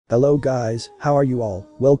Hello guys, how are you all?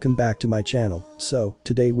 Welcome back to my channel. So,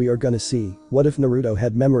 today we are gonna see, what if Naruto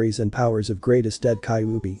had memories and powers of greatest dead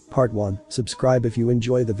Kyuubi, part 1. Subscribe if you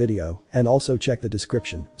enjoy the video, and also check the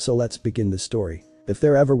description, so let's begin the story. If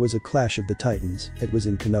there ever was a clash of the titans, it was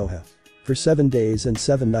in Konoha. For 7 days and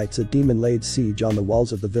 7 nights a demon laid siege on the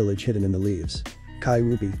walls of the village hidden in the leaves.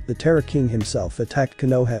 Kyuubi, the Terror King himself, attacked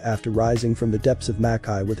Konoha after rising from the depths of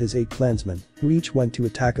Makai with his 8 clansmen, who each went to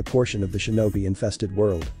attack a portion of the shinobi-infested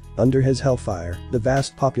world. Under his hellfire, the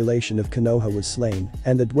vast population of Konoha was slain,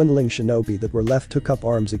 and the dwindling shinobi that were left took up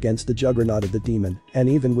arms against the juggernaut of the demon, and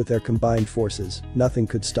even with their combined forces, nothing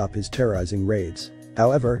could stop his terrorizing raids.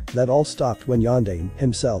 However, that all stopped when Yondaime,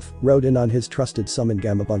 himself, rode in on his trusted summon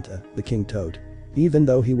Gamabunta, the King Toad. Even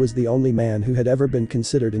though he was the only man who had ever been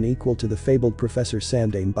considered an equal to the fabled Professor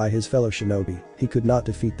Sandaime by his fellow shinobi, he could not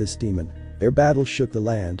defeat this demon. Their battle shook the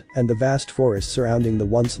land, and the vast forest surrounding the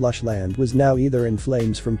once lush land was now either in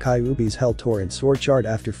flames from Kyuubi's hell torrents or charred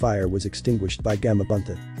after fire was extinguished by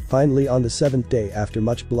Gamabunta. Finally, on the 7th day, after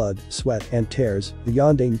much blood, sweat, and tears, the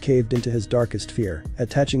Yondaime caved into his darkest fear,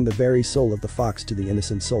 attaching the very soul of the fox to the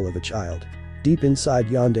innocent soul of a child. Deep inside,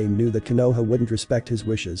 Yondaime knew that Konoha wouldn't respect his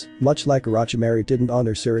wishes, much like Orochimaru didn't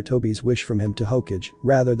honor Sarutobi's wish from him to Hokage,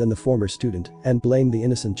 rather than the former student, and blamed the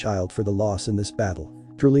innocent child for the loss in this battle.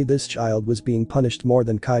 Truly, this child was being punished more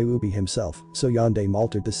than Kyuubi himself, so Yondaime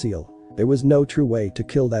altered the seal. There was no true way to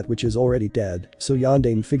kill that which is already dead, so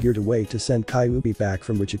Yondaime figured a way to send Kyuubi back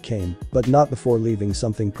from which it came, but not before leaving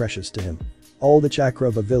something precious to him. All the chakra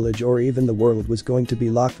of a village or even the world was going to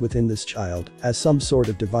be locked within this child, as some sort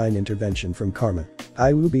of divine intervention from karma.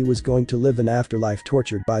 Kyuubi was going to live an afterlife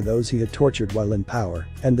tortured by those he had tortured while in power,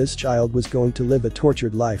 and this child was going to live a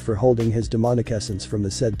tortured life for holding his demonic essence from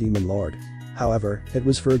the said demon lord. However, it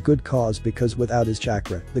was for a good cause, because without his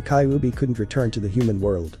chakra, the Kyuubi couldn't return to the human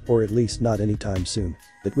world, or at least not anytime soon.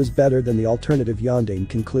 It was better than the alternative, Yondaime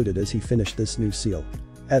concluded as he finished this new seal.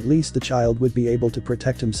 At least the child would be able to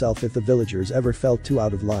protect himself if the villagers ever felt too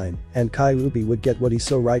out of line, and Kyuubi would get what he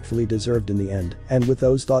so rightfully deserved in the end. And with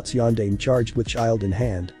those thoughts, Yondaime charged with child in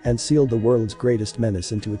hand and sealed the world's greatest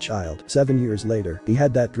menace into a child. 7 years later, he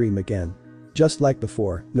had that dream again. Just like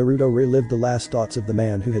before, Naruto relived the last thoughts of the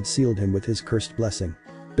man who had sealed him with his cursed blessing.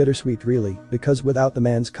 Bittersweet really, because without the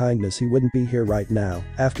man's kindness he wouldn't be here right now,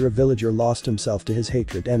 after a villager lost himself to his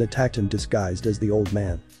hatred and attacked him disguised as the old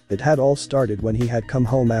man. It had all started when he had come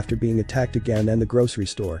home after being attacked again in the grocery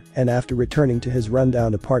store, and after returning to his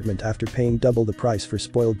rundown apartment after paying double the price for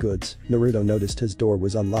spoiled goods, Naruto noticed his door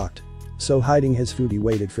was unlocked. So hiding his food, he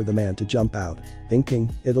waited for the man to jump out,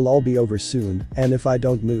 thinking, it'll all be over soon, and if I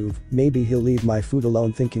don't move, maybe he'll leave my food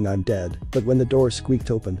alone thinking I'm dead. But when the door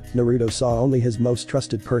squeaked open, Naruto saw only his most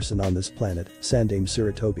trusted person on this planet, Sandaime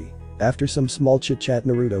Sarutobi. After some small chit-chat,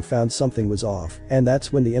 Naruto found something was off, and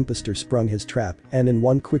that's when the impostor sprung his trap, and in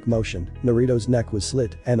one quick motion, Naruto's neck was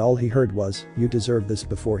slit, and all he heard was, "You deserve this,"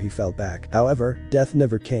 before he fell back. However, death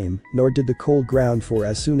never came, nor did the cold ground, for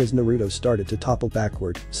as soon as Naruto started to topple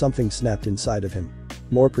backward, something snapped inside of him.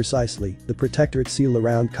 More precisely, the protectorate seal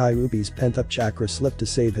around Kyuubi's pent-up chakra slipped to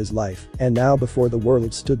save his life, and now before the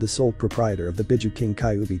world stood the sole proprietor of the Biju King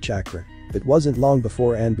Kyuubi chakra. It wasn't long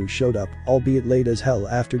before Anbu showed up, albeit late as hell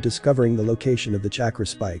after discovering the location of the chakra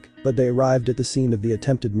spike, but they arrived at the scene of the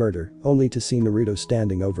attempted murder, only to see Naruto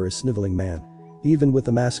standing over a sniveling man. Even with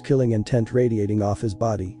the mass-killing intent radiating off his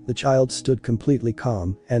body, the child stood completely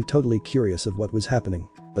calm and totally curious of what was happening.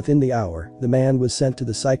 Within the hour, the man was sent to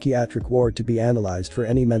the psychiatric ward to be analyzed for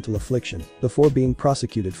any mental affliction, before being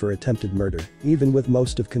prosecuted for attempted murder, even with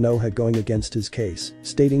most of Konoha going against his case,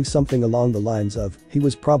 stating something along the lines of, he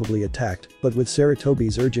was probably attacked, but with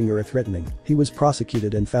Sarutobi's urging or threatening, he was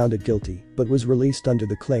prosecuted and found guilty, but was released under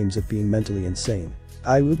the claims of being mentally insane.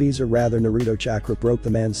 Kyuubi's, or rather Naruto chakra, broke the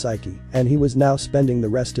man's psyche, and he was now spending the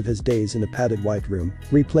rest of his days in a padded white room,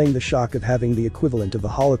 replaying the shock of having the equivalent of a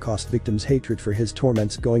Holocaust victim's hatred for his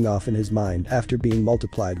torments going off in his mind after being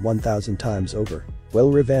multiplied 1,000 times over. Well,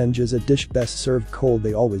 revenge is a dish best served cold,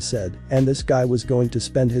 they always said, and this guy was going to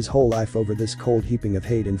spend his whole life over this cold heaping of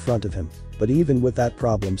hate in front of him. But even with that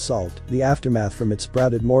problem solved, the aftermath from it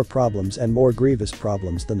sprouted more problems, and more grievous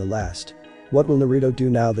problems than the last. What will Naruto do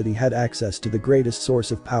now that he had access to the greatest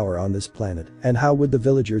source of power on this planet? And how would the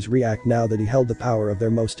villagers react now that he held the power of their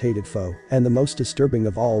most hated foe? And the most disturbing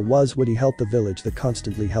of all was, would he help the village that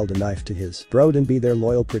constantly held a knife to his throat and be their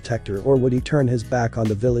loyal protector, or would he turn his back on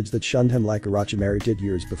the village that shunned him like Orochimaru did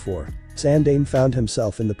years before? Sandaime found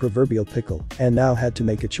himself in the proverbial pickle and now had to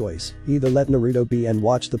make a choice, either let Naruto be and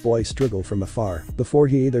watch the boy struggle from afar before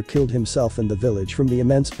he either killed himself in the village from the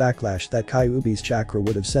immense backlash that Kyuubi's chakra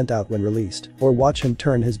would have sent out when released, or watch him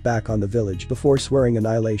turn his back on the village before swearing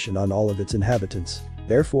annihilation on all of its inhabitants.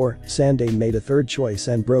 Therefore, Sandaime made a third choice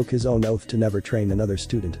and broke his own oath to never train another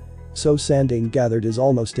student. So Sandaime gathered his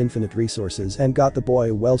almost infinite resources and got the boy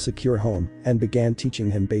a well-secure home and began teaching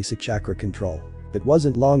him basic chakra control. It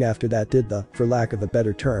wasn't long after that did the, for lack of a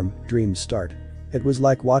better term, dreams start. It was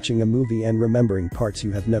like watching a movie and remembering parts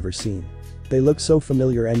you have never seen. They looked so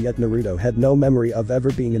familiar and yet Naruto had no memory of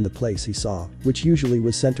ever being in the place he saw, which usually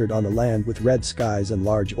was centered on a land with red skies and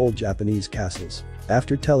large old Japanese castles.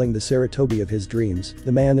 After telling the Sarutobi of his dreams,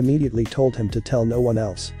 the man immediately told him to tell no one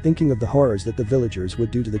else, thinking of the horrors that the villagers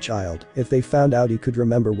would do to the child if they found out he could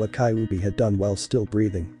remember what Kyuubi had done while still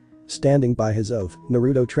breathing. Standing by his oath,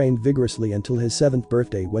 Naruto trained vigorously until his 7th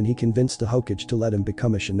birthday when he convinced the Hokage to let him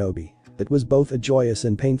become a shinobi. It was both a joyous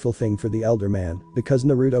and painful thing for the elder man, because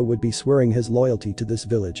Naruto would be swearing his loyalty to this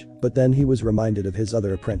village, but then he was reminded of his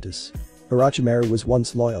other apprentice. Orochimaru was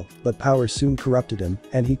once loyal, but power soon corrupted him,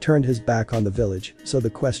 and he turned his back on the village, so the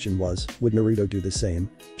question was, would Naruto do the same?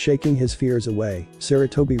 Shaking his fears away,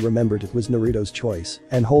 Sarutobi remembered it was Naruto's choice,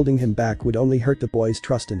 and holding him back would only hurt the boy's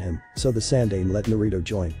trust in him, so the Sandaime let Naruto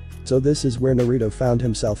join. So this is where Naruto found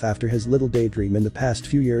himself after his little daydream in the past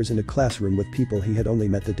few years in a classroom with people he had only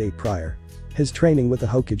met the day prior. His training with the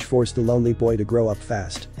Hokage forced the lonely boy to grow up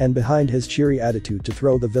fast, and behind his cheery attitude to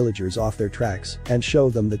throw the villagers off their tracks and show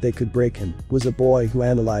them that they could break him, was a boy who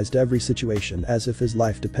analyzed every situation as if his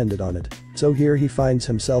life depended on it. So here he finds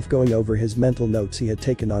himself going over his mental notes he had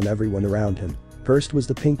taken on everyone around him. First was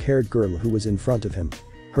the pink-haired girl who was in front of him.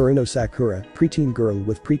 Haruno Sakura, preteen girl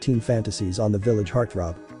with preteen fantasies on the village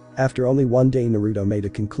heartthrob. After only one day Naruto made a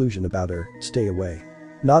conclusion about her, stay away.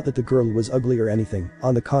 Not that the girl was ugly or anything,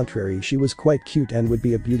 on the contrary she was quite cute and would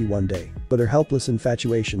be a beauty one day, but her helpless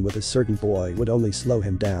infatuation with a certain boy would only slow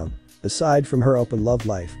him down. Aside from her open love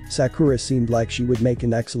life, Sakura seemed like she would make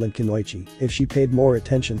an excellent kunoichi if she paid more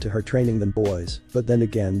attention to her training than boys, but then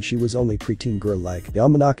again she was only preteen girl-like.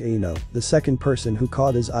 Yamanaka Ino, the second person who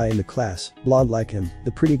caught his eye in the class, blonde like him,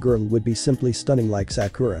 the pretty girl would be simply stunning like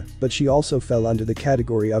Sakura, but she also fell under the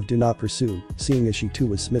category of do not pursue, seeing as she too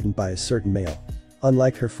was smitten by a certain male.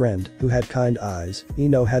 Unlike her friend, who had kind eyes,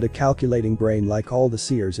 Ino had a calculating brain like all the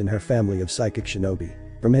seers in her family of psychic shinobi.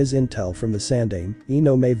 From his intel from the Sandaime,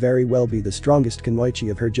 Ino may very well be the strongest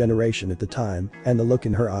kunoichi of her generation at the time, and the look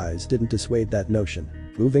in her eyes didn't dissuade that notion.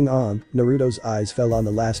 Moving on, Naruto's eyes fell on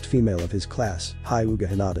the last female of his class, Hyuga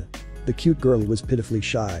Hinata. The cute girl was pitifully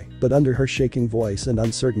shy, but under her shaking voice and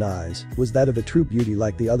uncertain eyes was that of a true beauty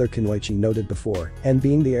like the other kunoichi noted before, and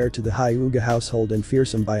being the heir to the Hyuga household and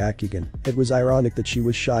fearsome Byakugan, it was ironic that she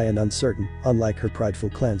was shy and uncertain, unlike her prideful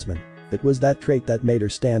clansmen. It was that trait that made her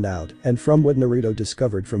stand out, and from what Naruto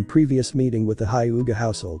discovered from previous meeting with the Hyuga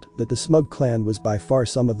household, that the Smug clan was by far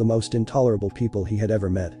some of the most intolerable people he had ever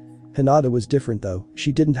met. Hinata was different though,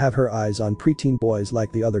 she didn't have her eyes on preteen boys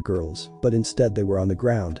like the other girls, but instead they were on the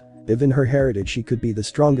ground. Given her heritage she could be the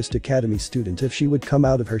strongest academy student if she would come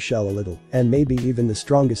out of her shell a little, and maybe even the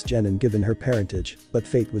strongest genin given her parentage, but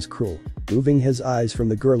fate was cruel. Moving his eyes from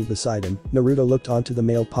the girl beside him, Naruto looked onto the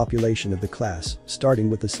male population of the class, starting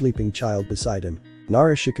with the sleeping child beside him.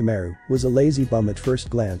 Nara Shikamaru was a lazy bum at first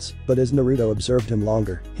glance, but as Naruto observed him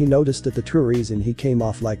longer, he noticed that the true reason he came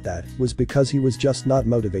off like that was because he was just not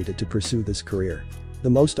motivated to pursue this career. The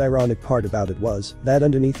most ironic part about it was that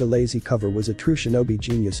underneath the lazy cover was a true shinobi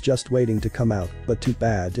genius just waiting to come out, but too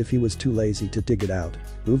bad if he was too lazy to dig it out.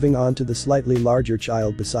 Moving on to the slightly larger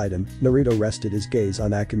child beside him, Naruto rested his gaze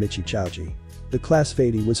on Akimichi Chouji. The class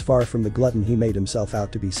Fady was far from the glutton he made himself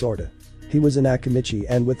out to be sorta. He was an Akimichi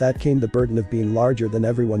and with that came the burden of being larger than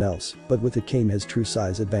everyone else, but with it came his true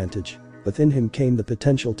size advantage. Within him came the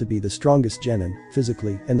potential to be the strongest genin,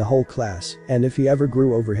 physically, in the whole class, and if he ever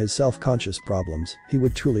grew over his self-conscious problems, he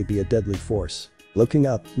would truly be a deadly force. Looking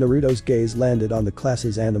up, Naruto's gaze landed on the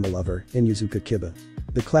class's animal lover, Inuzuka Kiba.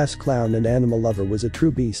 The class clown and animal lover was a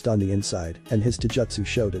true beast on the inside, and his taijutsu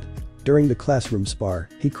showed it. During the classroom spar,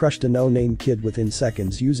 he crushed a no-name kid within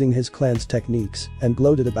seconds using his clan's techniques and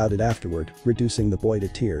gloated about it afterward, reducing the boy to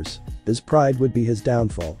tears. His pride would be his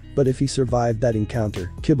downfall, but if he survived that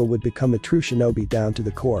encounter, Kiba would become a true shinobi down to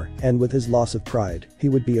the core, and with his loss of pride, he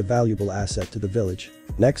would be a valuable asset to the village.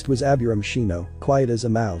 Next was Aburame Shino, quiet as a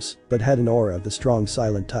mouse, but had an aura of the strong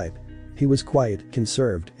silent type. He was quiet,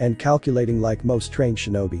 conserved, and calculating like most trained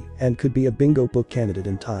shinobi, and could be a bingo book candidate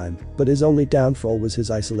in time. But his only downfall was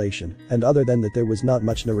his isolation, and other than that there was not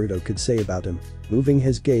much Naruto could say about him. Moving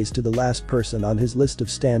his gaze to the last person on his list of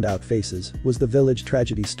standout faces was the village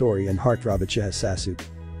tragedy story and heartthrob Uchiha Sasuke.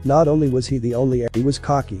 Not only was he the only heir, he was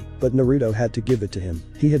cocky, but Naruto had to give it to him.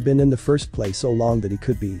 He had been in the first place so long that he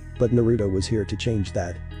could be, but Naruto was here to change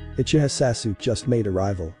that. Uchiha Sasuke just made a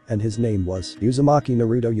rival, and his name was Uzumaki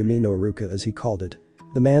Naruto Yumi no Iruka as he called it.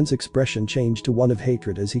 The man's expression changed to one of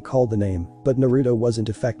hatred as he called the name, but Naruto wasn't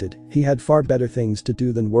affected. He had far better things to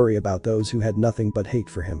do than worry about those who had nothing but hate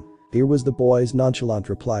for him. Here was the boy's nonchalant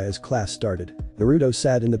reply as class started. Naruto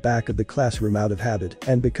sat in the back of the classroom out of habit,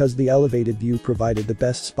 and because the elevated view provided the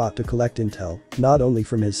best spot to collect intel, not only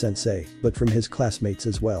from his sensei, but from his classmates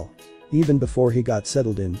as well. Even before he got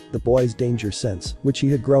settled in, the boy's danger sense, which he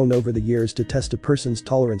had grown over the years to test a person's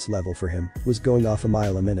tolerance level for him, was going off a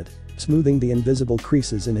mile a minute. Smoothing the invisible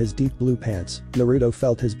creases in his deep blue pants, Naruto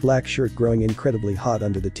felt his black shirt growing incredibly hot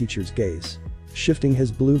under the teacher's gaze. Shifting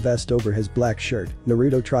his blue vest over his black shirt,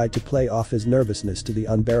 Naruto tried to play off his nervousness to the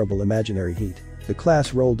unbearable imaginary heat. The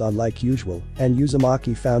class rolled on like usual, and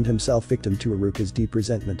Uzumaki found himself victim to Iruka's deep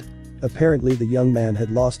resentment. Apparently the young man had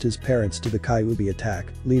lost his parents to the Kyuubi attack,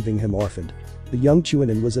 leaving him orphaned. The young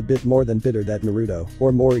Chunin was a bit more than bitter that Naruto,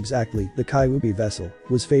 or more exactly, the Kyuubi vessel,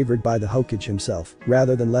 was favored by the Hokage himself,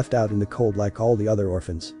 rather than left out in the cold like all the other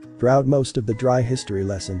orphans. Throughout most of the dry history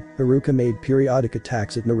lesson, Iruka made periodic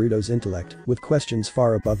attacks at Naruto's intellect, with questions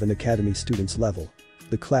far above an academy student's level.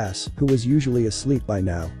 The class, who was usually asleep by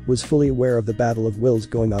now, was fully aware of the battle of wills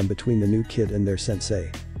going on between the new kid and their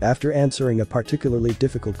sensei. After answering a particularly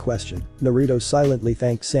difficult question, Naruto silently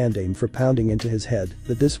thanked Sandaime for pounding into his head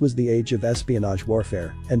that this was the age of espionage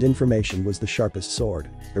warfare, and information was the sharpest sword.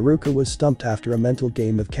 Iruka was stumped after a mental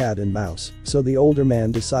game of cat and mouse, so the older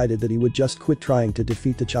man decided that he would just quit trying to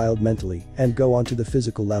defeat the child mentally and go on to the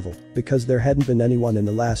physical level, because there hadn't been anyone in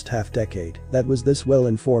the last half-decade that was this well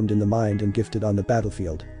informed in the mind and gifted on the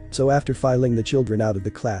battlefield. So after filing the children out of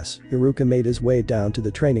the class, Iruka made his way down to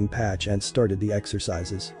the training patch and started the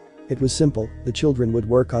exercises. It was simple, the children would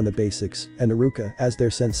work on the basics, and Iruka, as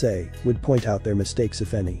their sensei, would point out their mistakes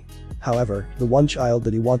if any. However, the one child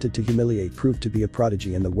that he wanted to humiliate proved to be a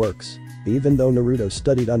prodigy in the works. Even though Naruto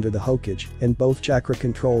studied under the Hokage in both chakra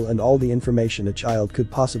control and all the information a child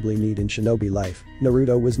could possibly need in shinobi life,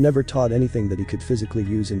 Naruto was never taught anything that he could physically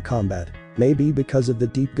use in combat. Maybe because of the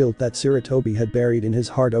deep guilt that Sarutobi had buried in his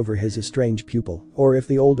heart over his estranged pupil, or if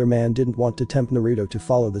the older man didn't want to tempt Naruto to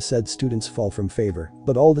follow the said student's fall from favor.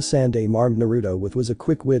 But all the Sandaime armed Naruto with was a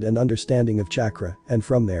quick wit and understanding of chakra, and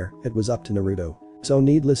from there, it was up to Naruto. So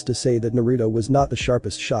needless to say that Naruto was not the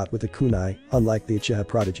sharpest shot with a kunai, unlike the Uchiha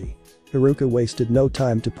prodigy. Iruka wasted no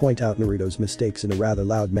time to point out Naruto's mistakes in a rather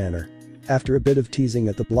loud manner. After a bit of teasing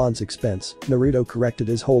at the blonde's expense, Naruto corrected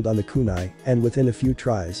his hold on the kunai, and within a few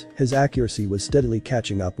tries, his accuracy was steadily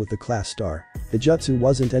catching up with the class star. The jutsu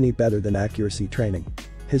wasn't any better than accuracy training.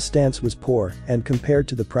 His stance was poor, and compared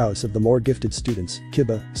to the prowess of the more gifted students,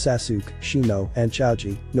 Kiba, Sasuke, Shino, and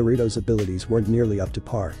Choji, Naruto's abilities weren't nearly up to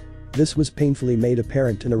par. This was painfully made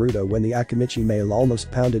apparent to Naruto when the Akimichi male almost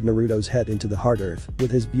pounded Naruto's head into the hard earth with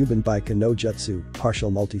his Bubenbaika no Jutsu, partial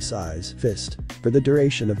multi-size, fist. For the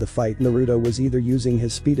duration of the fight, Naruto was either using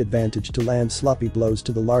his speed advantage to land sloppy blows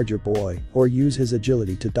to the larger boy or use his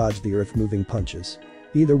agility to dodge the earth-moving punches.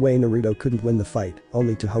 Either way, Naruto couldn't win the fight,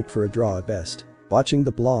 only to hope for a draw at best. Watching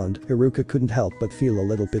the blonde, Iruka couldn't help but feel a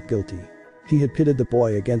little bit guilty. He had pitted the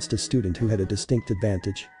boy against a student who had a distinct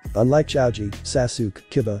advantage. Unlike Choji, Sasuke,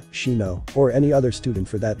 Kiba, Shino, or any other student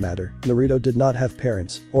for that matter, Naruto did not have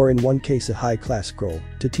parents, or in one case a high-class scroll,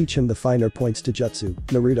 to teach him the finer points to jutsu.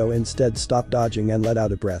 Naruto instead stopped dodging and let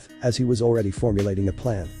out a breath, as he was already formulating a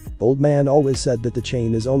plan. Old man always said that the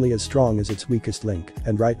chain is only as strong as its weakest link,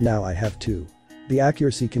 and right now I have two. The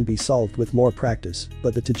accuracy can be solved with more practice,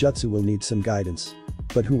 but the taijutsu will need some guidance.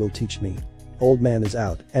 But who will teach me? Old man is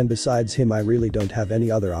out, and besides him I really don't have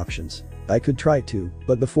any other options. I could try to,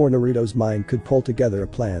 but before Naruto's mind could pull together a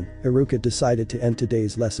plan, Iruka decided to end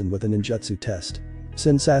today's lesson with a ninjutsu test.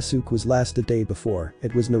 Since Sasuke was last the day before,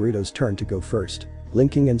 it was Naruto's turn to go first.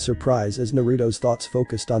 Blinking in surprise as Naruto's thoughts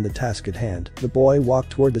focused on the task at hand, the boy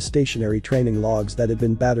walked toward the stationary training logs that had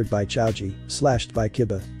been battered by Choji, slashed by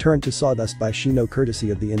Kiba, turned to sawdust by Shino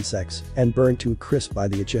courtesy of the insects, and burned to a crisp by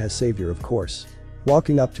the Uchiha savior of course.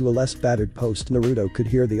 Walking up to a less battered post, Naruto could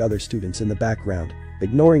hear the other students in the background.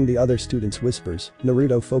 Ignoring the other students' whispers,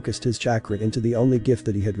 Naruto focused his chakra into the only gift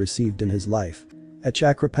that he had received in his life. A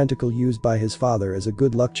chakra pentacle used by his father as a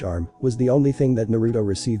good luck charm was the only thing that Naruto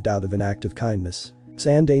received out of an act of kindness.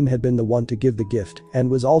 Sandaime had been the one to give the gift and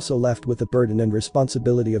was also left with the burden and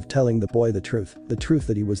responsibility of telling the boy the truth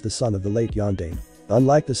that he was the son of the late Yondaime.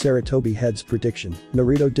 Unlike the Sarutobi head's prediction,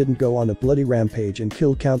 Naruto didn't go on a bloody rampage and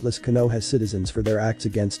kill countless Konoha citizens for their acts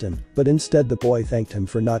against him, but instead the boy thanked him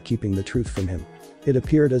for not keeping the truth from him. It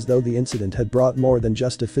appeared as though the incident had brought more than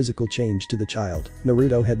just a physical change to the child.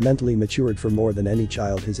 Naruto had mentally matured for more than any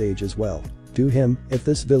child his age as well. To him, if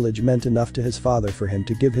this village meant enough to his father for him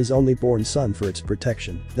to give his only born son for its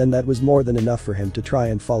protection, then that was more than enough for him to try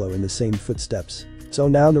and follow in the same footsteps. So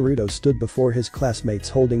now Naruto stood before his classmates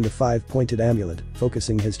holding the 5-pointed amulet,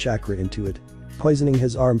 focusing his chakra into it. Poisoning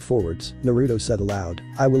his arm forwards, Naruto said aloud,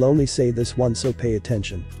 "I will only say this once, so pay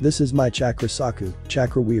attention. This is my chakra saku,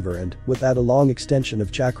 chakra weaver," and, with that, a long extension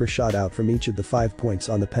of chakra shot out from each of the 5 points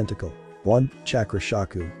on the pentacle. 1. Chakra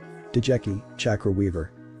shaku. Dejeki, chakra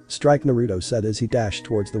weaver. Strike, Naruto said as he dashed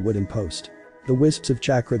towards the wooden post. The wisps of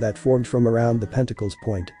chakra that formed from around the pentacle's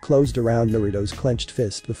point closed around Naruto's clenched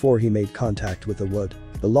fist before he made contact with the wood.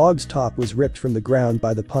 The log's top was ripped from the ground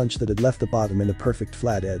by the punch that had left the bottom in a perfect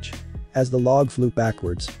flat edge. As the log flew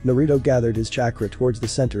backwards, Naruto gathered his chakra towards the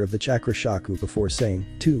center of the chakra shaku before saying,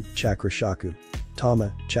 2. Chakra shaku.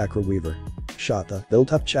 Tama, chakra weaver. Shot. The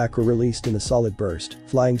built-up chakra released in a solid burst,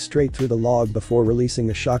 flying straight through the log before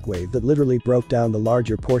releasing a shockwave that literally broke down the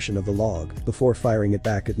larger portion of the log before firing it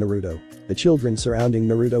back at Naruto. The children surrounding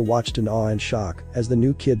Naruto watched in awe and shock as the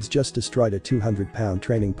new kids just destroyed a 200-pound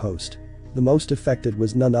training post. The most affected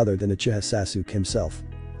was none other than Uchiha Sasuke himself.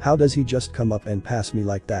 How does he just come up and pass me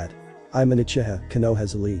like that? I'm an Uchiha,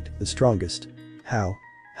 Konoha's elite, the strongest.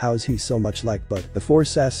 How is he so much like? But before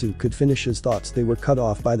Sasuke could finish his thoughts, they were cut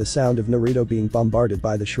off by the sound of Naruto being bombarded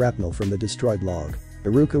by the shrapnel from the destroyed log.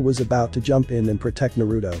 Iruka was about to jump in and protect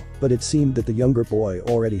Naruto, but it seemed that the younger boy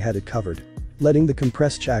already had it covered. Letting the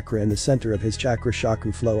compressed chakra in the center of his chakra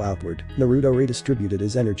shaku flow outward, Naruto redistributed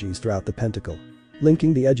his energies throughout the pentacle.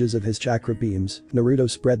 Linking the edges of his chakra beams, Naruto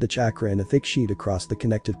spread the chakra in a thick sheet across the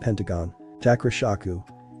connected pentagon. Chakra shaku.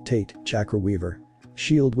 Tate, chakra weaver.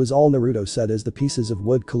 Shield was all Naruto said as the pieces of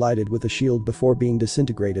wood collided with the shield before being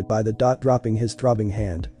disintegrated by the dot. Dropping his throbbing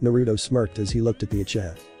hand, Naruto smirked as he looked at the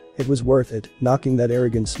Uchiha. It was worth it, knocking that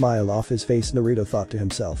arrogant smile off his face, Naruto thought to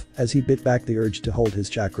himself as he bit back the urge to hold his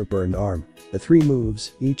chakra-burned arm. The 3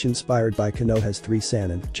 moves, each inspired by Konoha's 3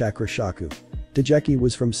 Sannin, chakra shaku. Dejeki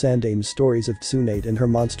was from Sandaime's stories of Tsunade and her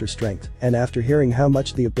monster strength, and after hearing how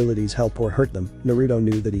much the abilities help or hurt them, Naruto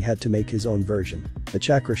knew that he had to make his own version. The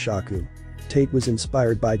chakra shaku. Tate was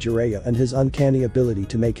inspired by Jiraiya and his uncanny ability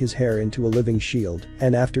to make his hair into a living shield,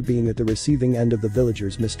 and after being at the receiving end of the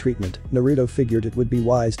villagers' mistreatment, Naruto figured it would be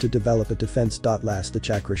wise to develop a defense. Last, the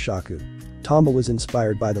chakra shaku. Tama was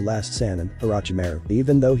inspired by the last Sannin, Orochimaru.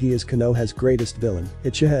 Even though he is Konoha's greatest villain,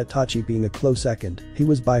 Uchiha Itachi being a close second, he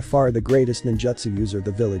was by far the greatest ninjutsu user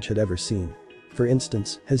the village had ever seen. For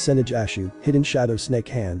instance, his Senijashu, hidden shadow snake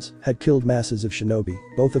hands, had killed masses of shinobi,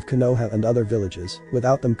 both of Konoha and other villages,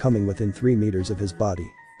 without them coming within 3 meters of his body.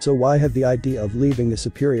 So why have the idea of leaving the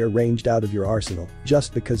superior ranged out of your arsenal,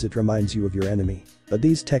 just because it reminds you of your enemy? But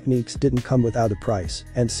these techniques didn't come without a price,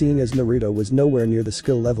 and seeing as Naruto was nowhere near the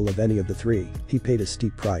skill level of any of the 3, he paid a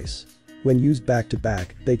steep price. When used back to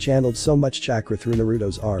back, they channeled so much chakra through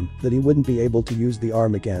Naruto's arm that he wouldn't be able to use the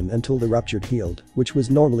arm again until the rupture healed, which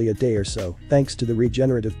was normally a day or so, thanks to the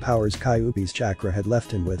regenerative powers Kyuubi's chakra had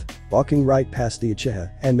left him with. Walking right past the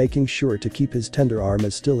Uchiha and making sure to keep his tender arm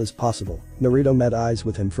as still as possible, Naruto met eyes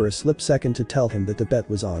with him for a split second to tell him that the bet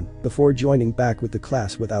was on, before joining back with the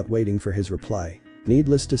class without waiting for his reply.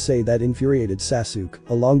 Needless to say, that infuriated Sasuke,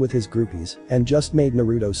 along with his groupies, and just made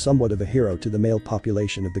Naruto somewhat of a hero to the male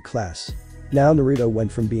population of the class. Now Naruto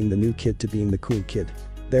went from being the new kid to being the cool kid.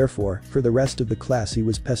 Therefore, for the rest of the class he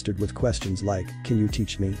was pestered with questions like, "Can you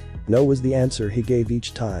teach me?" No was the answer he gave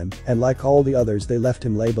each time, and like all the others they left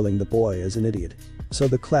him labeling the boy as an idiot. So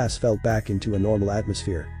the class fell back into a normal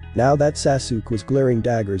atmosphere. Now that Sasuke was glaring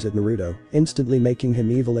daggers at Naruto, instantly making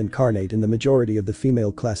him evil incarnate in the majority of the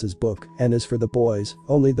female class's book, and as for the boys,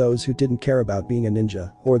 only those who didn't care about being a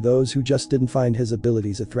ninja, or those who just didn't find his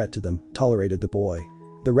abilities a threat to them, tolerated the boy.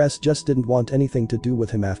 The rest just didn't want anything to do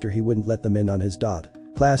with him after he wouldn't let them in on his dot.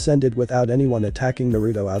 Class ended without anyone attacking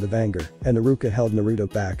Naruto out of anger, and Iruka held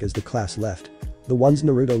Naruto back as the class left. The ones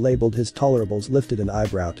Naruto labeled his tolerables lifted an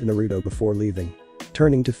eyebrow to Naruto before leaving.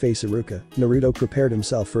 Turning to face Iruka, Naruto prepared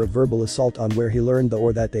himself for a verbal assault on where he learned the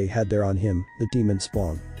ore that they had there on him, the demon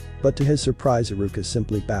spawn. But to his surprise, Iruka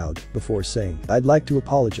simply bowed before saying, "I'd like to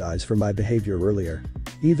apologize for my behavior earlier."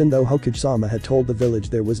 Even though Hokage-sama had told the village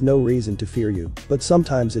there was no reason to fear you, but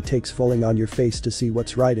sometimes it takes falling on your face to see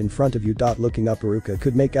what's right in front of you. Looking up, Iruka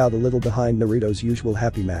could make out a little behind Naruto's usual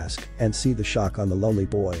happy mask and see the shock on the lonely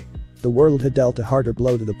boy. The world had dealt a harder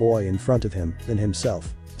blow to the boy in front of him than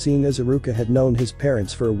himself. Seeing as Iruka had known his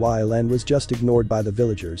parents for a while and was just ignored by the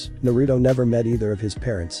villagers, Naruto never met either of his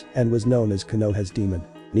parents and was known as Konoha's demon.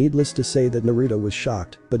 Needless to say that Naruto was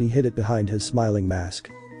shocked, but he hid it behind his smiling mask.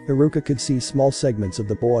 Iruka could see small segments of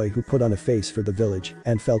the boy who put on a face for the village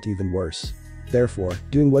and felt even worse. Therefore,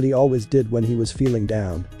 doing what he always did when he was feeling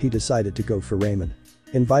down, he decided to go for ramen.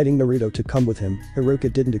 Inviting Naruto to come with him,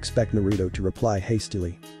 Iruka didn't expect Naruto to reply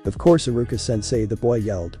hastily. "Of course, Iruka-sensei," the boy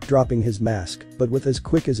yelled, dropping his mask, but with as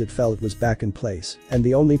quick as it fell it was back in place, and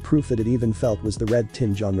the only proof that it even felt was the red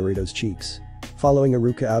tinge on Naruto's cheeks. Following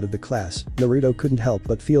Iruka out of the class, Naruto couldn't help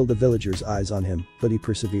but feel the villagers' eyes on him, but he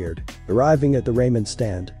persevered. Arriving at the ramen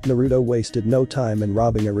stand, Naruto wasted no time in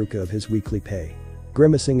robbing Iruka of his weekly pay.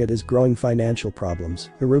 Grimacing at his growing financial problems,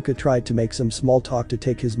 Iruka tried to make some small talk to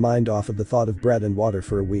take his mind off of the thought of bread and water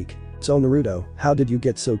for a week. "So Naruto, how did you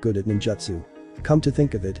get so good at ninjutsu? Come to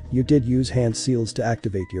think of it, you did use hand seals to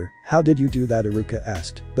activate your— How did you do that?" Iruka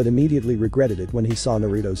asked, but immediately regretted it when he saw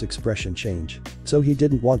Naruto's expression change. "So he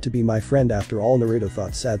didn't want to be my friend after all," Naruto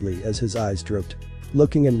thought sadly as his eyes drooped.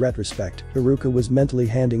 Looking in retrospect, Iruka was mentally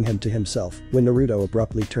handing him to himself when Naruto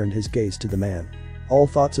abruptly turned his gaze to the man. All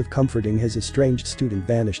thoughts of comforting his estranged student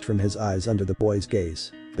vanished from his eyes under the boy's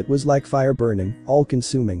gaze. It was like fire burning,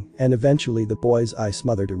 all-consuming, and eventually the boy's eye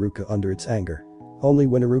smothered Iruka under its anger. Only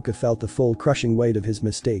when Iruka felt the full crushing weight of his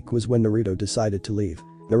mistake was when Naruto decided to leave.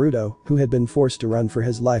 Naruto, who had been forced to run for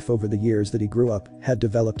his life over the years that he grew up, had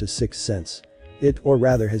developed a sixth sense. It, or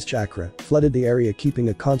rather his chakra, flooded the area, keeping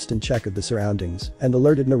a constant check of the surroundings and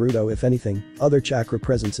alerted Naruto if anything, other chakra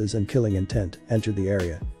presences and killing intent entered the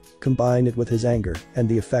area. Combine it with his anger, and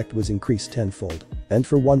the effect was increased tenfold. And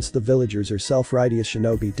for once the villagers or self-righteous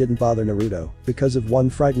shinobi didn't bother Naruto, because of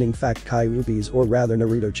one frightening fact: Kyuubi's, or rather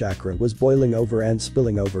Naruto chakra, was boiling over and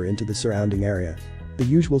spilling over into the surrounding area. The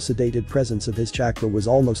usual sedated presence of his chakra was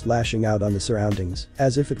almost lashing out on the surroundings,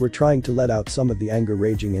 as if it were trying to let out some of the anger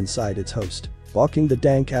raging inside its host. Walking the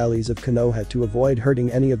dank alleys of Konoha to avoid hurting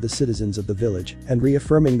any of the citizens of the village and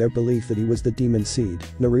reaffirming their belief that he was the demon seed,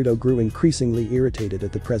 Naruto grew increasingly irritated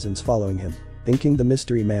at the presence following him. Thinking the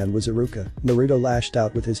mystery man was Iruka, Naruto lashed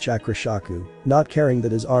out with his chakra shaku, not caring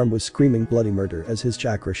that his arm was screaming bloody murder as his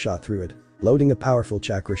chakra shot through it. Loading a powerful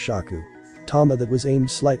chakra shaku Tama that was aimed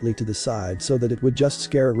slightly to the side so that it would just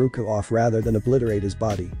scare Iruka off rather than obliterate his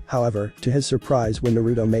body. However, to his surprise, when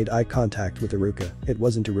Naruto made eye contact with Iruka, it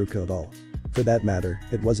wasn't Iruka at all. For that matter,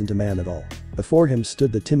 it wasn't a man at all. Before him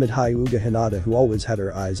stood the timid Hyuga Hinata, who always had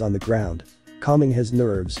her eyes on the ground. Calming his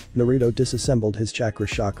nerves, Naruto disassembled his chakra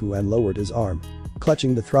shaku and lowered his arm.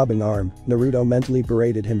 Clutching the throbbing arm, Naruto mentally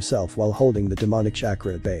berated himself while holding the demonic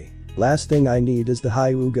chakra at bay. "Last thing I need is the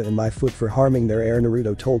Hyuga in my foot for harming their heir,"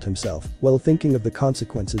 Naruto told himself, while thinking of the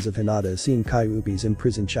consequences of Hinata seeing Kyuubi's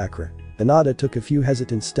imprisoned chakra. Hinata took a few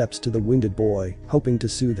hesitant steps to the wounded boy, hoping to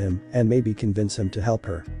soothe him and maybe convince him to help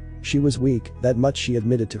her. She was weak, that much she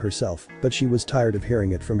admitted to herself, but she was tired of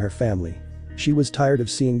hearing it from her family. She was tired of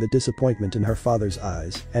seeing the disappointment in her father's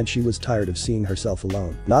eyes, and she was tired of seeing herself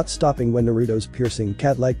alone. Not stopping when Naruto's piercing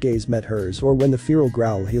cat-like gaze met hers or when the feral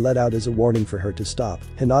growl he let out as a warning for her to stop,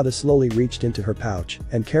 Hinata slowly reached into her pouch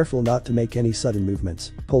and, careful not to make any sudden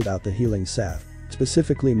movements, pulled out the healing salve.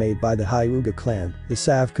 Specifically made by the Hyuga clan, the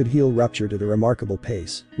salve could heal ruptured at a remarkable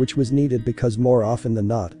pace, which was needed because more often than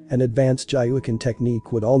not, an advanced Gyuukin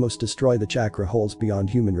technique would almost destroy the chakra holes beyond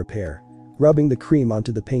human repair. Rubbing the cream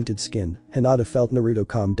onto the painted skin, Hinata felt Naruto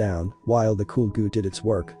calm down, while the cool goo did its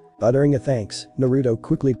work. Uttering a thanks, Naruto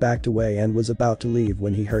quickly backed away and was about to leave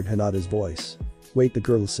when he heard Hinata's voice. "Wait," the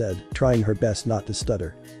girl said, trying her best not to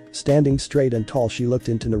stutter. Standing straight and tall, she looked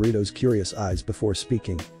into Naruto's curious eyes before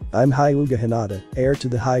speaking. "I'm Hyuga Hinata, heir to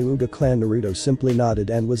the Hyuga clan." Naruto simply nodded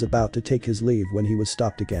and was about to take his leave when he was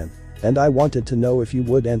stopped again. "And I wanted to know if you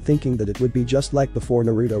would," and thinking that it would be just like before,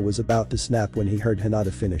 Naruto was about to snap when he heard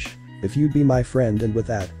Hinata finish. "If you'd be my friend," and with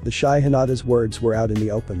that, the shy Hinata's words were out in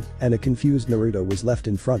the open, and a confused Naruto was left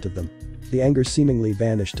in front of them. The anger seemingly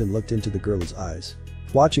vanished and looked into the girl's eyes.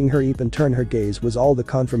 Watching her even turn her gaze was all the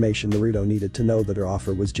confirmation Naruto needed to know that her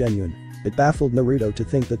offer was genuine. It baffled Naruto to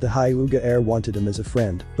think that the Hyuga heir wanted him as a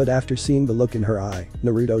friend, but after seeing the look in her eye,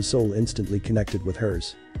 Naruto's soul instantly connected with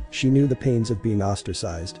hers. She knew the pains of being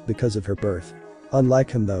ostracized because of her birth.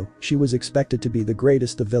 Unlike him though, she was expected to be the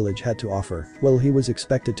greatest the village had to offer, while he was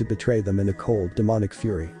expected to betray them in a cold, demonic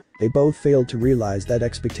fury. They both failed to realize that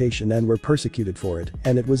expectation and were persecuted for it,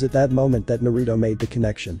 and it was at that moment that Naruto made the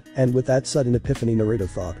connection, and with that sudden epiphany Naruto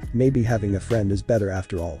thought, maybe having a friend is better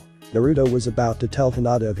after all. Naruto was about to tell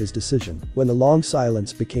Hinata of his decision when the long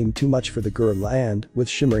silence became too much for the girl and, with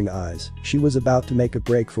shimmering eyes, she was about to make a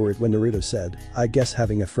break for it when Naruto said, I guess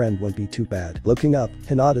having a friend won't be too bad. Looking up,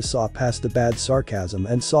 Hinata saw past the bad sarcasm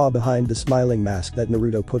and saw behind the smiling mask that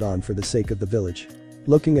Naruto put on for the sake of the village.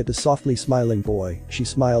 Looking at the softly smiling boy, she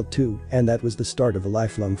smiled too, and that was the start of a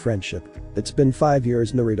lifelong friendship. It's been 5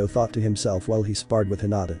 years, Naruto thought to himself while he sparred with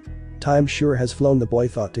Hinata. Time sure has flown, the boy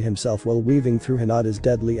thought to himself while weaving through Hinata's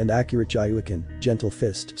deadly and accurate Gyuukin, gentle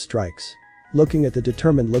fist strikes. Looking at the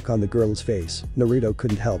determined look on the girl's face, Naruto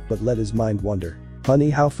couldn't help but let his mind wander.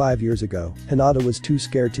 Funny how 5 years ago, Hinata was too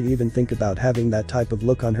scared to even think about having that type of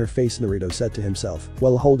look on her face, Naruto said to himself,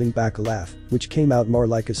 while holding back a laugh, which came out more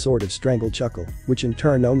like a sort of strangled chuckle, which in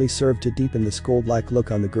turn only served to deepen the scold-like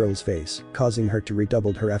look on the girl's face, causing her to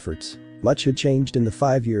redouble her efforts. Much had changed in the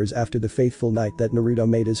 5 years after the fateful night that Naruto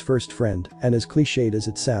made his first friend, and as cliched as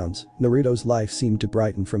it sounds, Naruto's life seemed to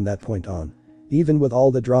brighten from that point on. Even with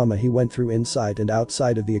all the drama he went through inside and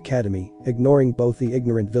outside of the academy, ignoring both the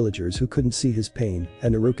ignorant villagers who couldn't see his pain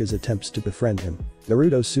and Iruka's attempts to befriend him,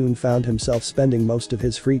 Naruto soon found himself spending most of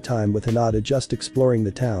his free time with Hinata just exploring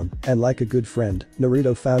the town, and like a good friend,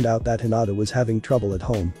 Naruto found out that Hinata was having trouble at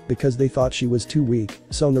home because they thought she was too weak,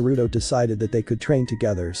 so Naruto decided that they could train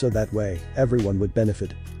together so that way, everyone would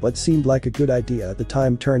benefit. What seemed like a good idea at the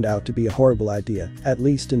time turned out to be a horrible idea, at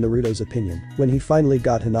least in Naruto's opinion, when he finally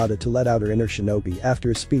got Hinata to let out her inner shinobi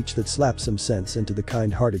after a speech that slapped some sense into the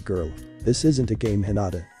kind-hearted girl. This isn't a game,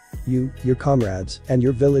 Hinata. You, your comrades, and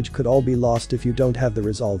your village could all be lost if you don't have the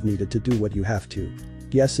resolve needed to do what you have to.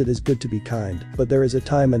 Yes, it is good to be kind, but there is a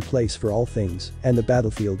time and place for all things, and the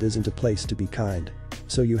battlefield isn't a place to be kind.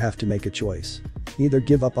 So you have to make a choice. Either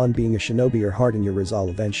give up on being a shinobi or harden your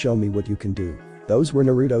resolve and show me what you can do. Those were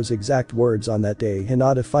Naruto's exact words on that day.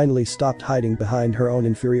 Hinata finally stopped hiding behind her own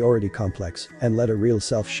inferiority complex and let her real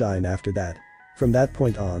self shine after that. From that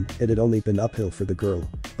point on, it had only been uphill for the girl.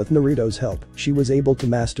 With Naruto's help, she was able to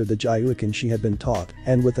master the Gyuukin she had been taught,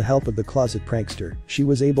 and with the help of the closet prankster, she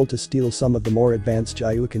was able to steal some of the more advanced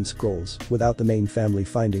Gyuukin scrolls without the main family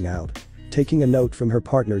finding out. Taking a note from her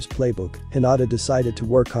partner's playbook, Hinata decided to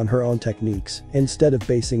work on her own techniques instead of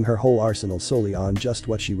basing her whole arsenal solely on just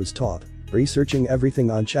what she was taught. Researching everything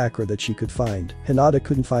on chakra that she could find, Hinata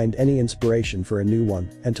couldn't find any inspiration for a new one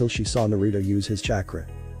until she saw Naruto use his chakra.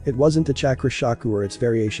 It wasn't the chakra shaku or its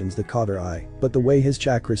variations that caught her eye, but the way his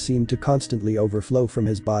chakra seemed to constantly overflow from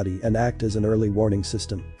his body and act as an early warning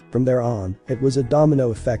system. From there on, it was a domino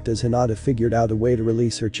effect as Hinata figured out a way to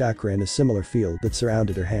release her chakra in a similar field that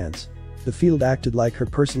surrounded her hands. The field acted like her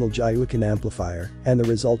personal Gyuukin amplifier, and the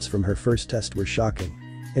results from her first test were shocking.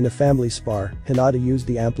 In a family spar, Hinata used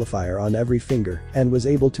the amplifier on every finger and was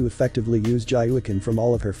able to effectively use Gyuukin from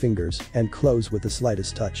all of her fingers and close with the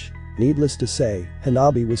slightest touch. Needless to say,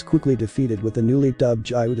 Hanabi was quickly defeated with the newly dubbed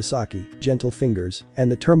Gyuudasaki, gentle fingers, and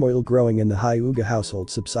the turmoil growing in the Hyuga household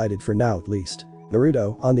subsided for now at least.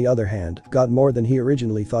 Naruto, on the other hand, got more than he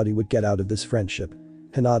originally thought he would get out of this friendship.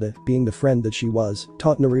 Hinata, being the friend that she was,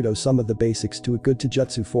 taught Naruto some of the basics to a good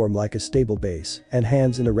taijutsu form like a stable base and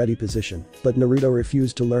hands in a ready position, but Naruto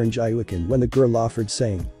refused to learn Gyuukin when the girl offered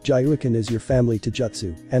saying, Gyuukin is your family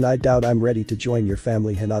taijutsu, and I doubt I'm ready to join your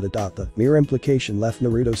family. Hinata. The mere implication left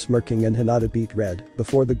Naruto smirking and Hinata beat red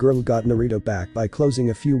before the girl got Naruto back by closing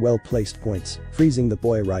a few well-placed points, freezing the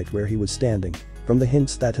boy right where he was standing. From the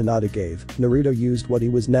hints that Hinata gave, Naruto used what he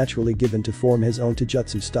was naturally given to form his own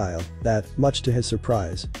taijutsu style that, much to his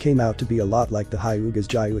surprise, came out to be a lot like the Hyuga's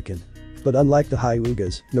Gyuukin. But unlike the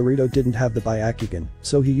Hyugas, Naruto didn't have the Byakugan,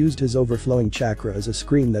 so he used his overflowing chakra as a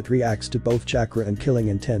screen that reacts to both chakra and killing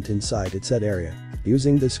intent inside its said area.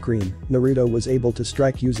 Using this screen, Naruto was able to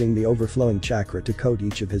strike using the overflowing chakra to coat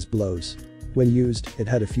each of his blows. When used, it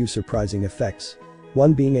had a few surprising effects.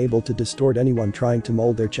 One being able to distort anyone trying to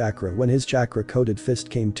mold their chakra when his chakra-coated fist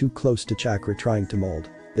came too close to chakra trying to mold.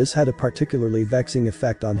 This had a particularly vexing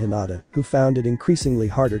effect on Hinata, who found it increasingly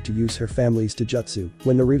harder to use her family's taijutsu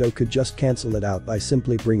when Naruto could just cancel it out by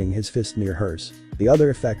simply bringing his fist near hers. The other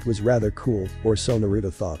effect was rather cool, or so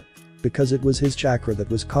Naruto thought. Because it was his chakra that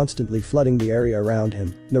was constantly flooding the area around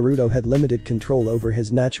him, Naruto had limited control over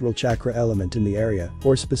his natural chakra element in the area,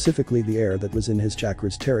 or specifically the air that was in his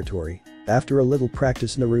chakra's territory. After a little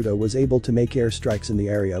practice, Naruto was able to make air strikes in the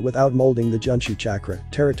area without molding the Junshu chakra,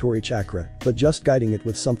 territory chakra, but just guiding it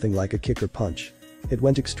with something like a kick or punch. It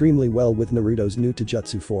went extremely well with Naruto's new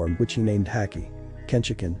taijutsu form, which he named Haki.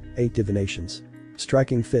 Kenshiken, 8 divinations.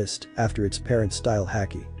 Striking fist, after its parent style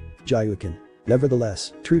Haki. Gyuukin.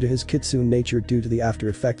 Nevertheless, true to his kitsune nature due to the after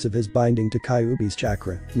effects of his binding to Kyuubi's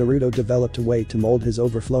chakra, Naruto developed a way to mold his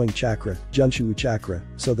overflowing chakra, Junshu chakra,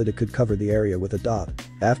 so that it could cover the area with a dot.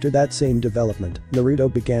 After that same development,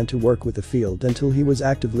 Naruto began to work with the field until he was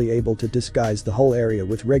actively able to disguise the whole area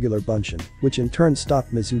with regular bunshin, which in turn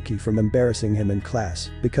stopped Mizuki from embarrassing him in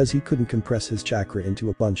class because he couldn't compress his chakra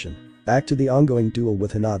into a bunshin. Back to the ongoing duel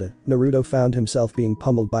with Hinata, Naruto found himself being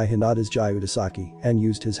pummeled by Hinata's Gyutasaki and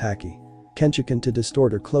used his haki Kenchiken to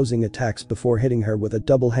distort her closing attacks before hitting her with a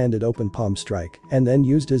double-handed open palm strike, and then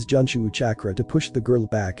used his Junshu chakra to push the girl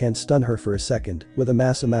back and stun her for a second, with a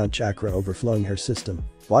mass amount chakra overflowing her system.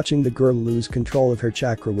 Watching the girl lose control of her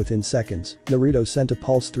chakra within seconds, Naruto sent a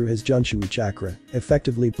pulse through his Junshu chakra,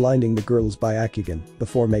 effectively blinding the girl's Byakugan,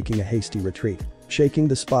 before making a hasty retreat. Shaking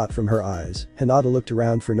the spot from her eyes, Hinata looked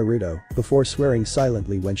around for Naruto, before swearing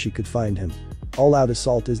silently when she could find him. All-out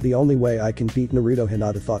assault is the only way I can beat Naruto,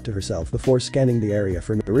 Hinata thought to herself before scanning the area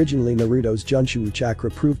for Originally Naruto's Junshu chakra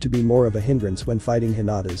proved to be more of a hindrance when fighting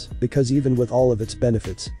Hinata's, because even with all of its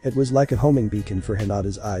benefits, it was like a homing beacon for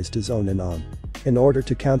Hinata's eyes to zone in on. In order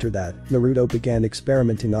to counter that, Naruto began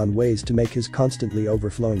experimenting on ways to make his constantly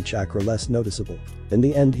overflowing chakra less noticeable. In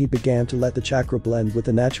the end, he began to let the chakra blend with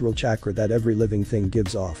the natural chakra that every living thing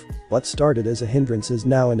gives off. What started as a hindrance is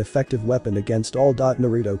now an effective weapon against all.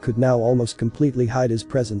 Naruto could now almost completely hide his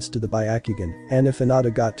presence to the Byakugan, and if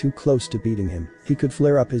Hinata got too close to beating him, he could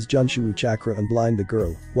flare up his Junshu chakra and blind the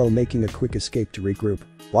girl, while making a quick escape to regroup.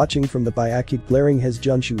 Watching from the Byakugan, blaring his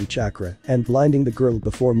Junshu chakra and blinding the girl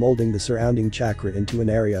before molding the surrounding chakra into an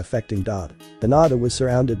area affecting Dot. Hinata was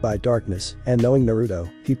surrounded by darkness, and knowing Naruto,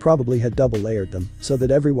 he probably had double layered them, so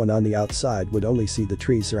that everyone on the outside would only see the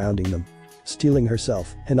trees surrounding them. Stealing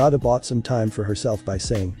herself, Hinata bought some time for herself by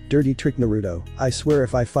saying, "Dirty trick Naruto, I swear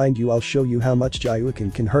if I find you I'll show you how much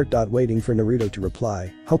Gyuukin can hurt." Waiting for Naruto to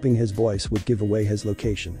reply, hoping his voice would give away his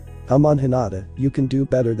location. "Come on Hinata, you can do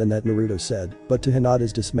better than that," Naruto said, but to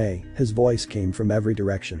Hinata's dismay, his voice came from every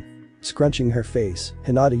direction. Scrunching her face,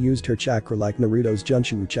 Hinata used her chakra like Naruto's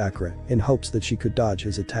Junshu chakra in hopes that she could dodge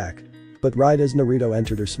his attack. But right as Naruto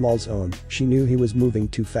entered her small zone, she knew he was moving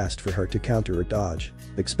too fast for her to counter or dodge.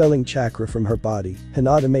 Expelling chakra from her body,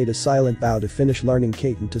 Hinata made a silent vow to finish learning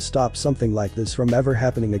Kaiten to stop something like this from ever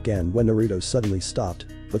happening again when Naruto suddenly stopped.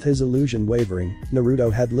 With his illusion wavering,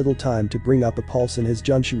 Naruto had little time to bring up a pulse in his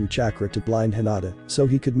Junshu chakra to blind Hinata so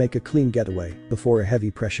he could make a clean getaway before a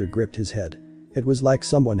heavy pressure gripped his head. It was like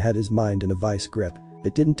someone had his mind in a vice grip.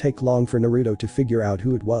 It didn't take long for Naruto to figure out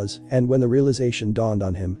who it was, and when the realization dawned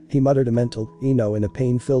on him, he muttered a mental "Ino" in a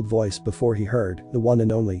pain-filled voice before he heard the one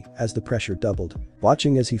and only as the pressure doubled.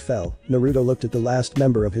 Watching as he fell, Naruto looked at the last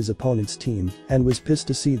member of his opponent's team and was pissed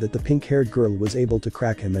to see that the pink-haired girl was able to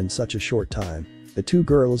crack him in such a short time. The two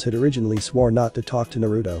girls had originally sworn not to talk to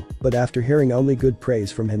Naruto, but after hearing only good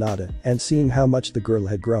praise from Hinata and seeing how much the girl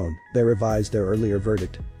had grown, they revised their earlier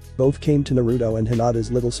verdict. Both came to Naruto and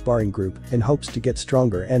Hinata's little sparring group in hopes to get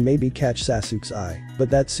stronger and maybe catch Sasuke's eye, but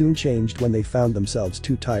that soon changed when they found themselves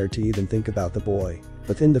too tired to even think about the boy.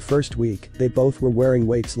 Within the first week, they both were wearing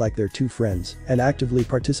weights like their two friends and actively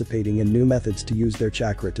participating in new methods to use their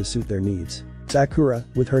chakra to suit their needs. Sakura,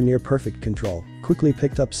 with her near-perfect control, quickly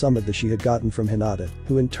picked up some of the she had gotten from Hinata,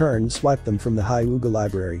 who in turn swiped them from the Hyuga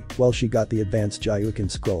library while she got the advanced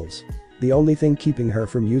Gyuukin scrolls. The only thing keeping her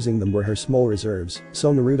from using them were her small reserves,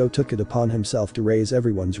 so Naruto took it upon himself to raise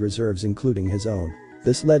everyone's reserves including his own.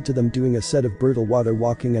 This led to them doing a set of brutal water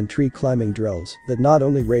walking and tree climbing drills that not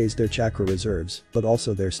only raised their chakra reserves, but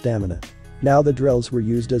also their stamina. Now the drills were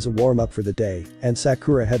used as a warm-up for the day, and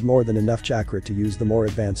Sakura had more than enough chakra to use the more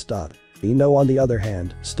advanced dot. Ino on the other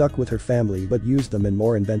hand, stuck with her family but used them in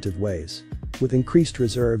more inventive ways. With increased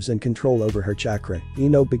reserves and control over her chakra,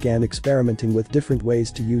 Ino began experimenting with different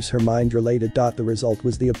ways to use her mind-related dot. The result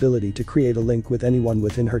was the ability to create a link with anyone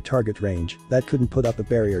within her target range that couldn't put up a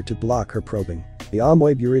barrier to block her probing. The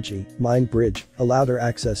Amoi Buriji, mind bridge, allowed her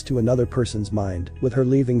access to another person's mind with her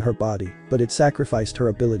leaving her body, but it sacrificed her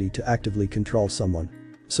ability to actively control someone.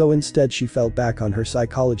 So instead she fell back on her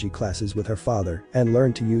psychology classes with her father and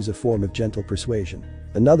learned to use a form of gentle persuasion.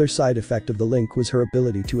 Another side effect of the link was her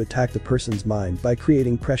ability to attack the person's mind by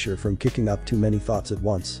creating pressure from kicking up too many thoughts at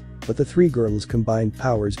once. With the three girls' combined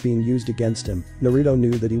powers being used against him, Naruto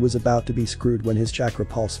knew that he was about to be screwed when his chakra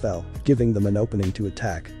pulse fell, giving them an opening to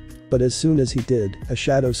attack. But as soon as he did, a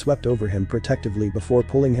shadow swept over him protectively before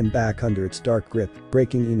pulling him back under its dark grip,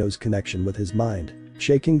 breaking Ino's connection with his mind.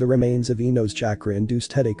 Shaking the remains of Ino's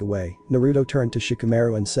chakra-induced headache away, Naruto turned to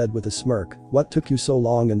Shikamaru and said with a smirk, "What took you so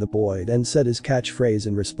long?" and the boy then said his catchphrase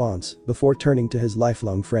in response, before turning to his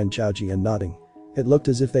lifelong friend Chaoji and nodding. It looked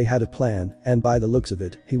as if they had a plan, and by the looks of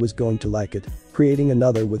it, he was going to like it. Creating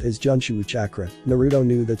another with his Junshu chakra, Naruto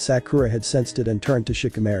knew that Sakura had sensed it and turned to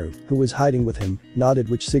Shikamaru, who was hiding with him, nodded,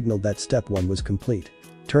 which signaled that step 1 was complete.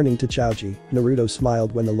 Turning to Choji, Naruto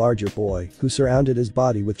smiled when the larger boy, who surrounded his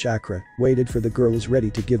body with chakra, waited for the girls ready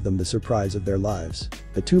to give them the surprise of their lives.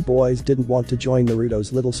 The two boys didn't want to join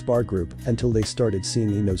Naruto's little spar group until they started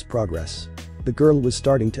seeing Ino's progress. The girl was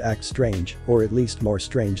starting to act strange, or at least more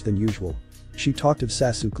strange than usual. She talked of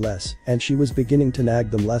Sasuke less, and she was beginning to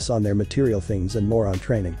nag them less on their material things and more on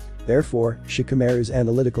training. Therefore, Shikamaru's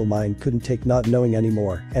analytical mind couldn't take not knowing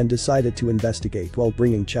anymore and decided to investigate while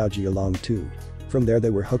bringing Choji along too. From there they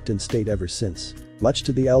were hooked and stayed ever since. Much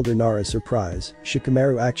to the elder Nara's surprise,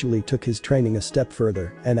 Shikamaru actually took his training a step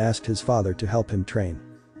further and asked his father to help him train.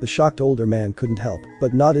 The shocked older man couldn't help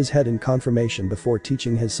but nod his head in confirmation before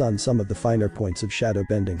teaching his son some of the finer points of shadow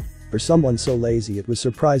bending. For someone so lazy, it was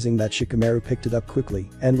surprising that Shikamaru picked it up quickly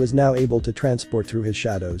and was now able to transport through his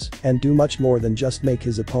shadows and do much more than just make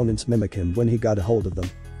his opponents mimic him when he got a hold of them.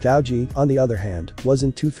 Choji, on the other hand,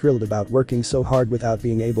 wasn't too thrilled about working so hard without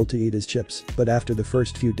being able to eat his chips, but after the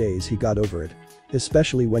first few days he got over it.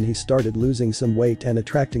 Especially when he started losing some weight and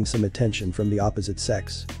attracting some attention from the opposite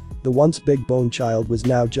sex. The once big-boned child was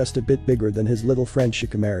now just a bit bigger than his little friend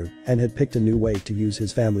Shikamaru and had picked a new way to use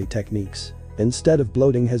his family techniques. Instead of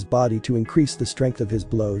bloating his body to increase the strength of his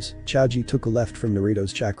blows, Choji took a left from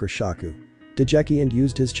Naruto's chakra shaku. Dejeki and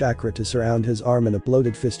used his chakra to surround his arm in a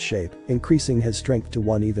bloated fist shape, increasing his strength to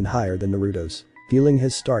one even higher than Naruto's. Feeling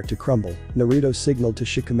his start to crumble, Naruto signaled to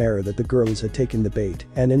Shikamaru that the girls had taken the bait,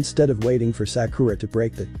 and instead of waiting for Sakura to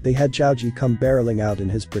break it, they had Choji come barreling out in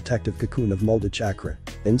his protective cocoon of molded chakra.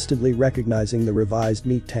 Instantly recognizing the revised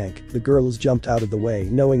meat tank, the girls jumped out of the way,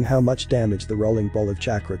 knowing how much damage the rolling ball of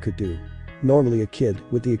chakra could do. Normally a kid,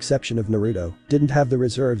 with the exception of Naruto, didn't have the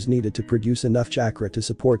reserves needed to produce enough chakra to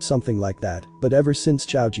support something like that, but ever since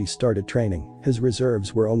Choji started training, his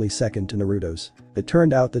reserves were only second to Naruto's. It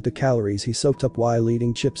turned out that the calories he soaked up while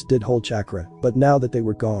eating chips did hold chakra, but now that they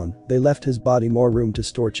were gone, they left his body more room to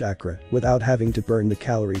store chakra without having to burn the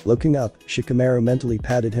calorie. Looking up, Shikamaru mentally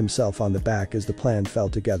patted himself on the back as the plan fell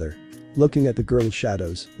together. Looking at the girls'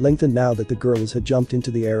 shadows, lengthened now that the girls had jumped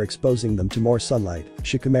into the air, exposing them to more sunlight,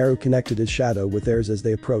 Shikamaru connected his shadow with theirs as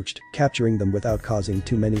they approached, capturing them without causing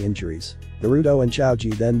too many injuries. Naruto and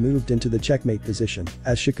Choji then moved into the checkmate position,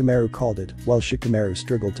 as Shikamaru called it, while Shikamaru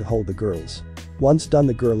struggled to hold the girls. Once done,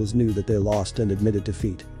 the girls knew that they lost and admitted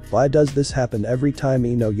defeat. Why does this happen every time?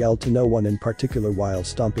 Ino yelled to no one in particular while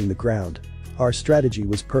stomping the ground. Our strategy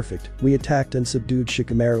was perfect. We attacked and subdued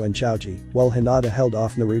Shikamaru and Choji, while Hinata held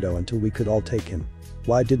off Naruto until we could all take him.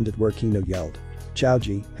 Why didn't it work? Ino yelled.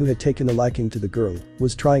 Choji, who had taken a liking to the girl,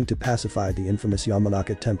 was trying to pacify the infamous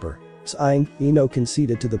Yamanaka temper. Sighing, Ino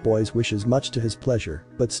conceded to the boy's wishes much to his pleasure,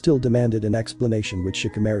 but still demanded an explanation, which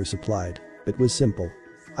Shikamaru supplied. It was simple.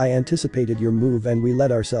 I anticipated your move and we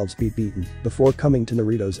let ourselves be beaten before coming to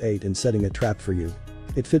Naruto's aid and setting a trap for you.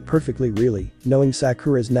 It fit perfectly, really, knowing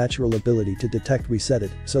Sakura's natural ability to detect we set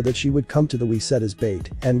it so that she would come to the we set as bait,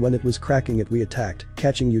 and when it was cracking it we attacked,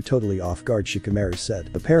 catching you totally off guard, Shikamaru said,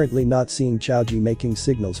 apparently not seeing Choji making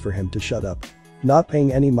signals for him to shut up. Not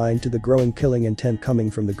paying any mind to the growing killing intent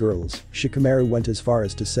coming from the girls, Shikamaru went as far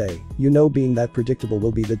as to say, you know, being that predictable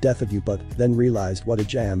will be the death of you, but then realized what a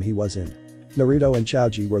jam he was in. Naruto and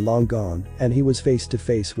Choji were long gone, and he was face to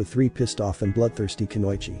face with three pissed off and bloodthirsty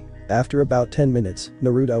kunoichi. After about 10 minutes,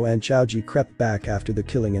 Naruto and Choji crept back after the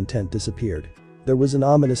killing intent disappeared. There was an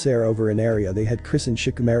ominous air over an area they had christened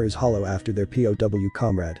Shikamaru's Hollow after their POW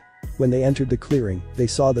comrade. When they entered the clearing, they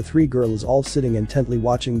saw the three girls all sitting intently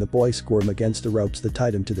watching the boy squirm against the ropes that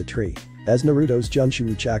tied him to the tree. As Naruto's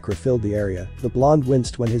Junshu chakra filled the area, the blonde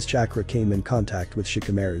winced when his chakra came in contact with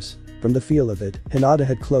Shikamaru's. From the feel of it, Hinata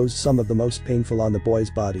had closed some of the most painful on the boy's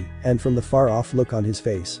body, and from the far-off look on his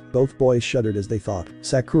face, both boys shuddered as they thought.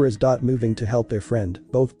 Sakura's moving to help their friend.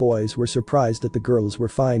 Both boys were surprised that the girls were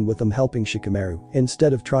fine with them helping Shikamaru,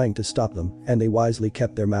 instead of trying to stop them, and they wisely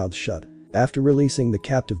kept their mouths shut. After releasing the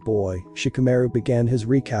captive boy, Shikamaru began his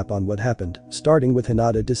recap on what happened, starting with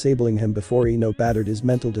Hinata disabling him before Ino battered his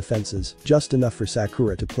mental defenses, just enough for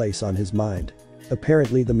Sakura to place on his mind.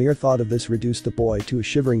 Apparently the mere thought of this reduced the boy to a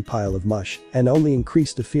shivering pile of mush, and only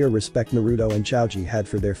increased the fear respect Naruto and Choji had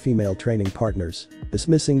for their female training partners.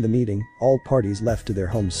 Dismissing the meeting, all parties left to their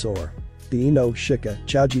homes sore. The Ino, Shika,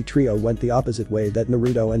 Choji trio went the opposite way that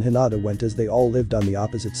Naruto and Hinata went, as they all lived on the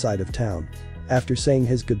opposite side of town. After saying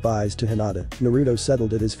his goodbyes to Hinata, Naruto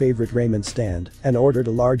settled at his favorite ramen stand and ordered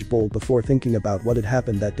a large bowl before thinking about what had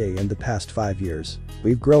happened that day and the past 5 years.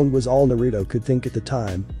 "We've grown," was all Naruto could think at the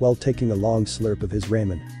time, while taking a long slurp of his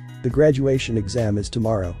ramen. The graduation exam is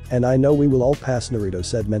tomorrow, and I know we will all pass, Naruto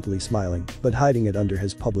said, mentally smiling, but hiding it under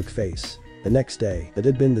his public face. The next day, it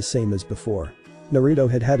had been the same as before. Naruto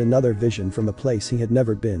had had another vision from a place he had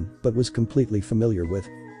never been, but was completely familiar with.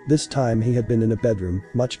 This time he had been in a bedroom,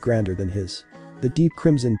 much grander than his. The deep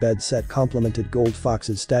crimson bed set complemented gold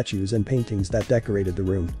foxes, statues and paintings that decorated the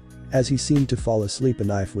room. As he seemed to fall asleep, a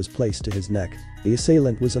knife was placed to his neck. The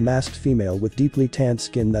assailant was a masked female with deeply tanned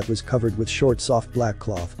skin that was covered with short soft black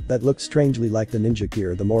cloth that looked strangely like the ninja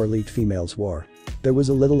gear the more elite females wore. There was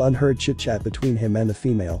a little unheard chit-chat between him and the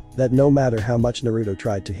female that no matter how much Naruto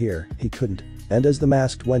tried to hear, he couldn't. And as the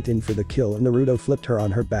masked went in for the kill, Naruto flipped her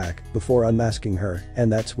on her back before unmasking her, and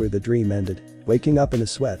that's where the dream ended. Waking up in a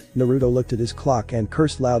sweat, Naruto looked at his clock and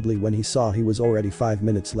cursed loudly when he saw he was already 5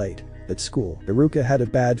 minutes late. At school, Iruka had a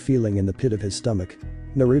bad feeling in the pit of his stomach.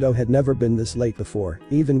 Naruto had never been this late before,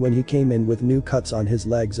 even when he came in with new cuts on his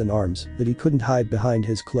legs and arms that he couldn't hide behind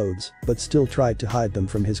his clothes, but still tried to hide them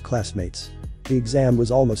from his classmates. The exam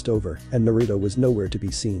was almost over, and Naruto was nowhere to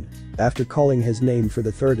be seen. After calling his name for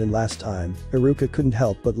the third and last time, Iruka couldn't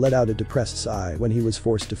help but let out a depressed sigh when he was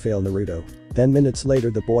forced to fail Naruto. 10 minutes later,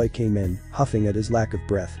 the boy came in, huffing at his lack of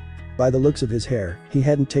breath. By the looks of his hair, he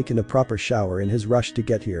hadn't taken a proper shower in his rush to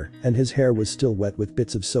get here, and his hair was still wet with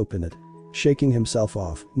bits of soap in it. Shaking himself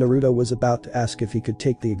off, Naruto was about to ask if he could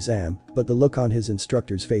take the exam, but the look on his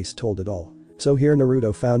instructor's face told it all. So here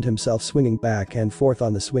Naruto found himself swinging back and forth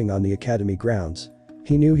on the swing on the academy grounds.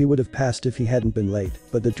 He knew he would have passed if he hadn't been late,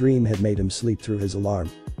 but the dream had made him sleep through his alarm.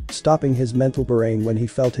 Stopping his mental brain when he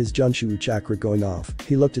felt his Junshu chakra going off,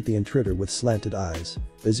 he looked at the intruder with slanted eyes.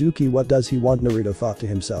 Mizuki, what does he want? Naruto thought to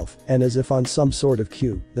himself, and as if on some sort of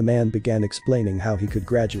cue, the man began explaining how he could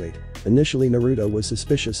graduate. Initially Naruto was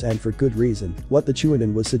suspicious, and for good reason. What the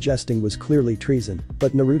Chunin was suggesting was clearly treason,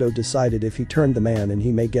 but Naruto decided if he turned the man in,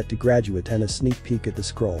 he may get to graduate and a sneak peek at the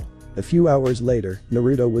scroll. A few hours later,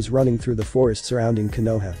 Naruto was running through the forest surrounding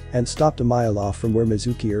Konoha and stopped a mile off from where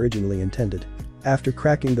Mizuki originally intended. After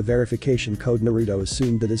cracking the verification code, Naruto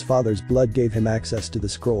assumed that his father's blood gave him access to the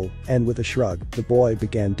scroll, and with a shrug, the boy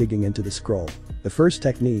began digging into the scroll. The first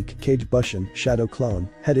technique, Kage Bushin, Shadow Clone,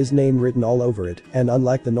 had his name written all over it, and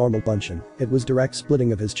unlike the normal Bunshin, it was direct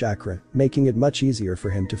splitting of his chakra, making it much easier for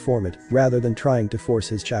him to form it, rather than trying to force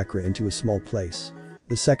his chakra into a small place.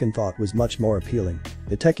 The second thought was much more appealing.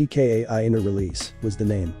 Iteki Kai Inner Release was the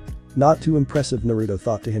name. Not too impressive, Naruto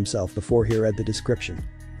thought to himself before he read the description.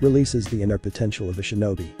 Releases the inner potential of a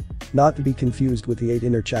shinobi. Not to be confused with the 8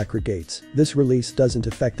 inner chakra gates, this release doesn't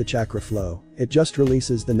affect the chakra flow, it just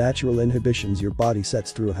releases the natural inhibitions your body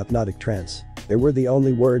sets through a hypnotic trance. There were the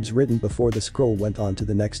only words written before the scroll went on to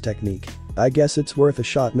the next technique. I guess it's worth a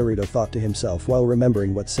shot, Naruto thought to himself while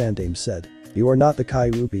remembering what Sandame said. You are not the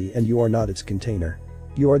Kyuubi and you are not its container.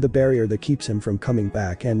 You are the barrier that keeps him from coming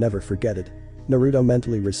back, and never forget it. Naruto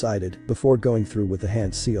mentally recited before going through with the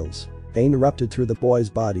hand seals. Pain erupted through the boy's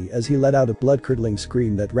body as he let out a blood-curdling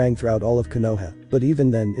scream that rang throughout all of Konoha, but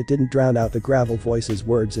even then it didn't drown out the gravel voice's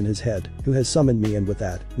words in his head. Who has summoned me? And with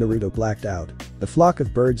that, Naruto blacked out. The flock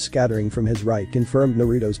of birds scattering from his right confirmed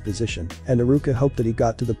Naruto's position, and Iruka hoped that he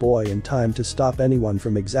got to the boy in time to stop anyone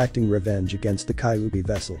from exacting revenge against the Kyuubi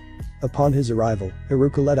vessel. Upon his arrival,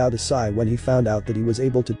 Iruka let out a sigh when he found out that he was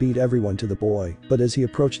able to beat everyone to the boy, but as he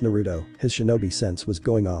approached Naruto, his shinobi sense was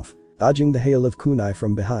going off. Dodging the hail of kunai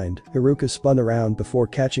from behind, Iruka spun around before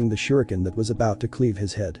catching the shuriken that was about to cleave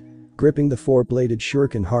his head. Gripping the 4-bladed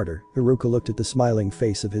shuriken harder, Iruka looked at the smiling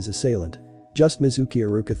face of his assailant. Just Mizuki,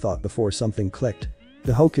 Iruka thought before something clicked.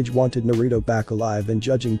 The Hokage wanted Naruto back alive, and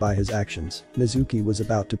judging by his actions, Mizuki was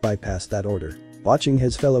about to bypass that order. Watching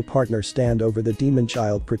his fellow partner stand over the demon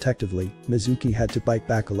child protectively, Mizuki had to bite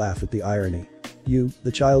back a laugh at the irony. You,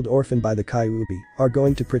 the child orphaned by the Kyuubi, are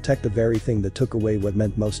going to protect the very thing that took away what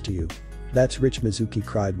meant most to you. That's rich, Mizuki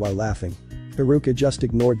cried while laughing. Iruka just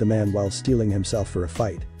ignored the man while steeling himself for a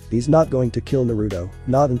fight. He's not going to kill Naruto,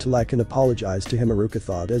 not until I can apologize to him, Iruka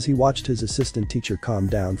thought as he watched his assistant teacher calm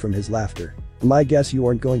down from his laughter. I guess you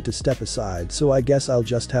aren't going to step aside, so I guess I'll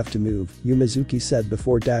just have to move, you, Mizuki said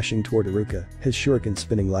before dashing toward Iruka, his shuriken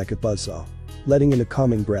spinning like a buzzsaw. Letting in a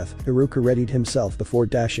calming breath, Iruka readied himself before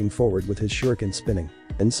dashing forward with his shuriken spinning.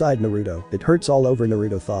 Inside Naruto, it hurts all over,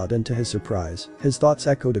 Naruto thought, and to his surprise, his thoughts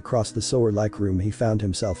echoed across the sewer-like room he found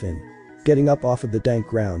himself in. Getting up off of the dank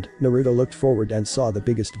ground, Naruto looked forward and saw the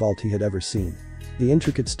biggest vault he had ever seen. The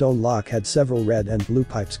intricate stone lock had several red and blue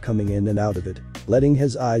pipes coming in and out of it. Letting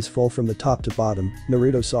his eyes fall from the top to bottom,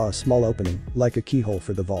 Naruto saw a small opening, like a keyhole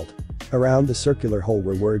for the vault. Around the circular hole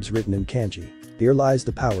were words written in kanji. Here lies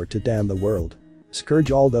the power to damn the world.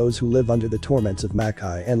 Scourge all those who live under the torments of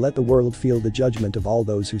Makai, and let the world feel the judgment of all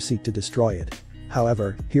those who seek to destroy it.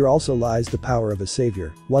 However, here also lies the power of a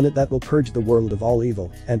savior, one that will purge the world of all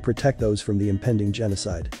evil and protect those from the impending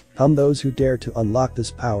genocide. Those who dare to unlock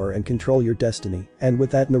this power and control your destiny. And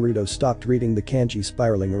with that, Naruto stopped reading the kanji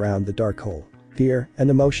spiraling around the dark hole. Fear, an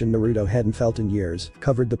emotion Naruto hadn't felt in years,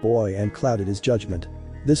 covered the boy and clouded his judgment.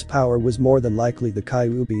 This power was more than likely the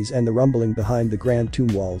Kyuubis, and the rumbling behind the grand tomb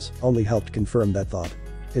walls only helped confirm that thought.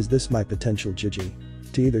 Is this my potential Jiji?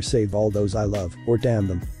 To either save all those I love or damn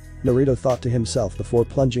them? Naruto thought to himself before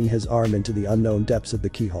plunging his arm into the unknown depths of the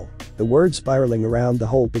keyhole. The word spiraling around the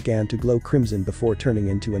hole began to glow crimson before turning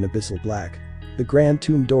into an abyssal black. The grand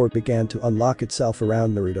tomb door began to unlock itself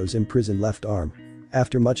around Naruto's imprisoned left arm.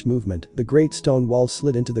 After much movement, the great stone wall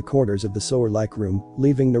slid into the corners of the sewer-like room,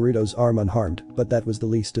 leaving Naruto's arm unharmed, but that was the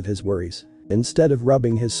least of his worries. Instead of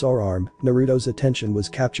rubbing his sore arm, Naruto's attention was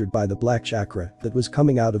captured by the black chakra that was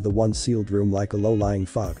coming out of the once sealed room like a low-lying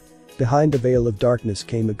fog. Behind the veil of darkness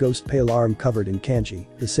came a ghost pale arm covered in kanji,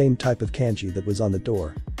 the same type of kanji that was on the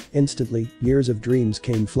door. Instantly, years of dreams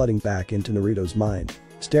came flooding back into Naruto's mind.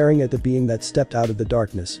 Staring at the being that stepped out of the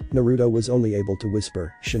darkness, Naruto was only able to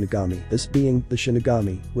whisper, Shinigami. This being, the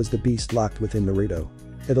Shinigami, was the beast locked within Naruto.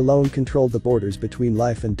 It alone controlled the borders between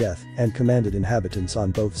life and death and commanded inhabitants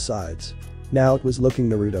on both sides. Now it was looking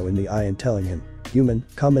Naruto in the eye and telling him, "Human,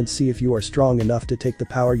 come and see if you are strong enough to take the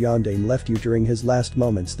power Yondaime left you during his last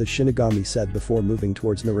moments," the Shinigami said before moving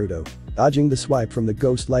towards Naruto. Dodging the swipe from the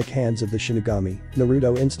ghost-like hands of the Shinigami,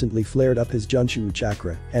 Naruto instantly flared up his Junshu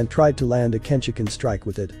chakra and tried to land a Kenshiken strike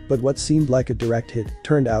with it, but what seemed like a direct hit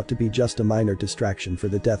turned out to be just a minor distraction for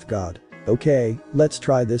the death god. Okay, let's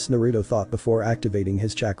try this, Naruto thought before activating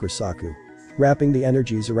his chakra Saku. Wrapping the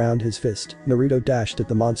energies around his fist, Naruto dashed at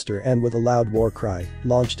the monster and with a loud war cry,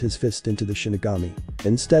 launched his fist into the Shinigami.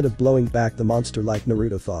 Instead of blowing back the monster like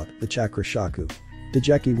Naruto thought, the chakra Shaku.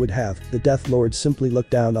 Dejeki would have, the Death Lord simply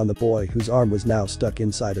looked down on the boy whose arm was now stuck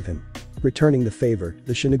inside of him. Returning the favor,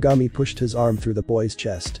 the Shinigami pushed his arm through the boy's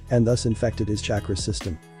chest and thus infected his chakra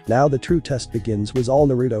system. Now the true test begins, was all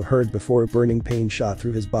Naruto heard before a burning pain shot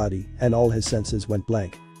through his body and all his senses went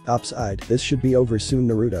blank. Ops-eyed, this should be over soon,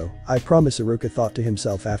 Naruto, I promise, Iruka thought to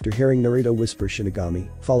himself after hearing Naruto whisper Shinigami,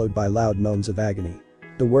 followed by loud moans of agony.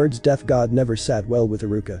 The words death god never sat well with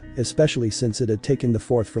Iruka, especially since it had taken the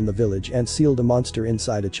fourth from the village and sealed a monster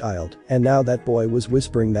inside a child, and now that boy was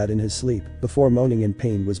whispering that in his sleep, before moaning in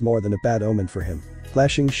pain, was more than a bad omen for him.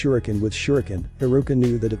 Flashing shuriken with shuriken, Iruka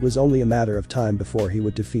knew that it was only a matter of time before he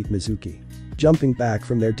would defeat Mizuki. Jumping back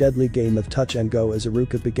from their deadly game of touch and go as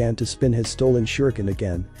Iruka began to spin his stolen shuriken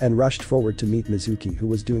again and rushed forward to meet Mizuki, who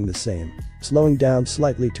was doing the same. Slowing down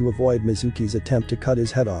slightly to avoid Mizuki's attempt to cut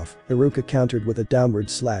his head off, Iruka countered with a downward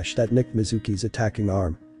slash that nicked Mizuki's attacking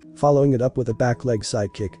arm. Following it up with a back leg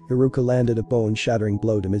sidekick, Iruka landed a bone-shattering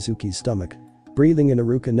blow to Mizuki's stomach. Breathing in,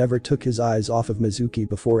 Iruka never took his eyes off of Mizuki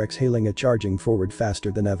before exhaling and charging forward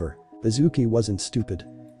faster than ever. Mizuki wasn't stupid.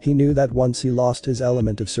 He knew that once he lost his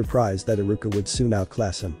element of surprise that Iruka would soon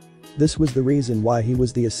outclass him. This was the reason why he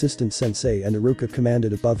was the assistant sensei and Iruka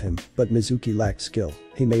commanded above him, but Mizuki lacked skill.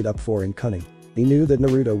 He made up for in cunning. He knew that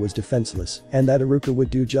Naruto was defenseless and that Iruka would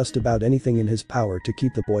do just about anything in his power to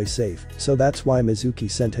keep the boy safe, so that's why Mizuki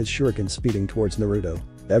sent his shuriken speeding towards Naruto.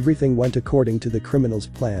 Everything went according to the criminal's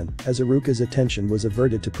plan, as Iruka's attention was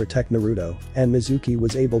averted to protect Naruto, and Mizuki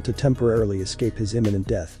was able to temporarily escape his imminent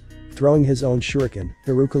death. Throwing his own shuriken,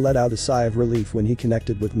 Iruka let out a sigh of relief when he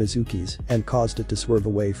connected with Mizuki's and caused it to swerve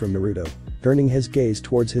away from Naruto. Turning his gaze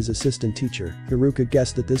towards his assistant teacher, Iruka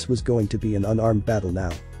guessed that this was going to be an unarmed battle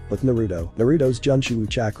now. But Naruto's Junshu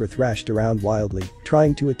chakra thrashed around wildly,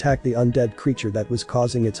 trying to attack the undead creature that was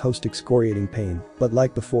causing its host excoriating pain, but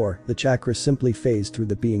like before, the chakra simply phased through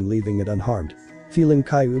the being, leaving it unharmed. Feeling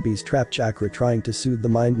Kyuubi's trapped chakra trying to soothe the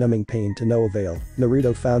mind-numbing pain to no avail,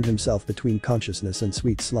 Naruto found himself between consciousness and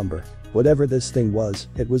sweet slumber. Whatever this thing was,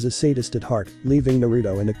 it was a sadist at heart, leaving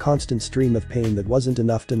Naruto in a constant stream of pain that wasn't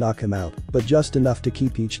enough to knock him out, but just enough to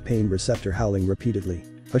keep each pain receptor howling repeatedly.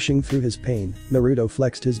 Pushing through his pain, Naruto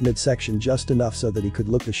flexed his midsection just enough so that he could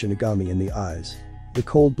look the Shinigami in the eyes. The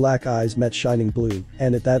cold black eyes met shining blue,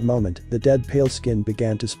 and at that moment, the dead pale skin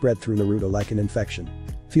began to spread through Naruto like an infection.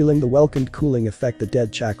 Feeling the welcomed cooling effect the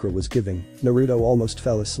dead chakra was giving, Naruto almost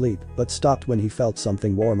fell asleep, but stopped when he felt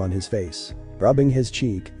something warm on his face. Rubbing his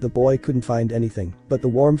cheek, the boy couldn't find anything, but the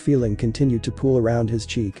warm feeling continued to pool around his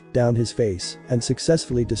cheek, down his face, and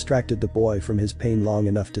successfully distracted the boy from his pain long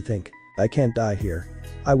enough to think, I can't die here.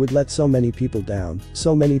 I would let so many people down,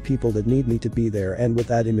 so many people that need me to be there, and with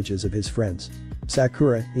that images of his friends.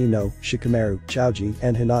 Sakura, Ino, Shikamaru, Choji,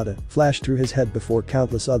 and Hinata flashed through his head before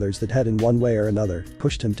countless others that had in one way or another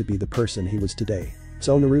pushed him to be the person he was today.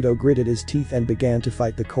 So Naruto gritted his teeth and began to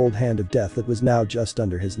fight the cold hand of death that was now just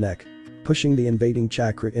under his neck. Pushing the invading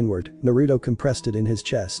chakra inward, Naruto compressed it in his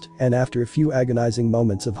chest, and after a few agonizing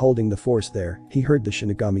moments of holding the force there, he heard the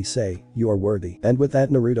Shinigami say, "You are worthy." And with that,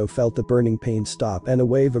 Naruto felt the burning pain stop and a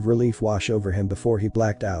wave of relief wash over him before he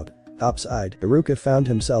blacked out. Ops-eyed, Iruka found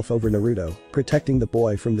himself over Naruto, protecting the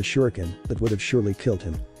boy from the shuriken that would have surely killed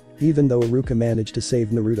him. Even though Iruka managed to save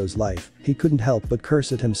Naruto's life, he couldn't help but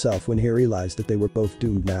curse at himself when he realized that they were both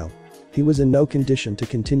doomed now. He was in no condition to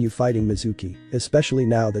continue fighting Mizuki, especially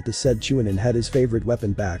now that the said Chunin had his favorite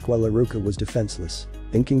weapon back while Iruka was defenseless.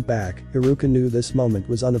 Thinking back, Iruka knew this moment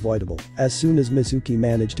was unavoidable as soon as Mizuki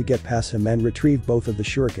managed to get past him and retrieve both of the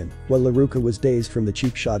shuriken, while Iruka was dazed from the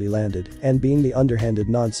cheap shot he landed, and being the underhanded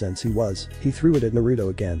nonsense he was, he threw it at Naruto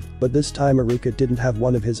again, but this time Iruka didn't have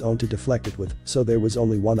one of his own to deflect it with, so there was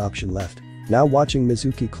only one option left. Now watching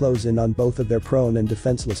Mizuki close in on both of their prone and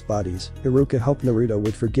defenseless bodies, Iruka hoped Naruto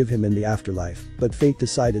would forgive him in the afterlife, but fate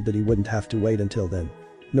decided that he wouldn't have to wait until then.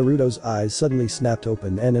 Naruto's eyes suddenly snapped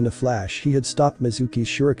open and in a flash he had stopped Mizuki's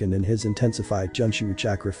shuriken in his intensified Junshu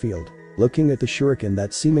chakra field. Looking at the shuriken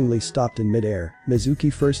that seemingly stopped in midair,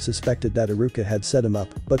 Mizuki first suspected that Iruka had set him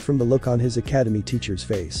up, but from the look on his academy teacher's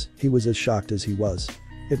face, he was as shocked as he was.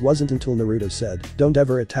 It wasn't until Naruto said, "Don't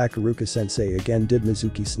ever attack Iruka-sensei again," did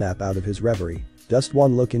Mizuki snap out of his reverie. Just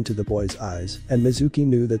one look into the boy's eyes, and Mizuki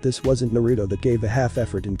knew that this wasn't Naruto that gave a half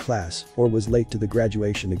effort in class or was late to the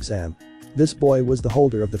graduation exam. This boy was the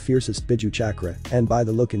holder of the fiercest Biju chakra, and by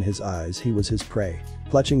the look in his eyes he was his prey.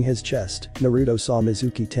 Clutching his chest, Naruto saw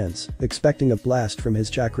Mizuki tense, expecting a blast from his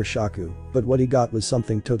chakra shaku, but what he got was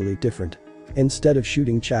something totally different. Instead of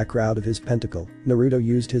shooting chakra out of his pentacle, Naruto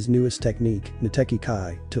used his newest technique, Niteki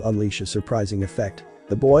Kai, to unleash a surprising effect.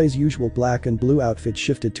 The boy's usual black and blue outfit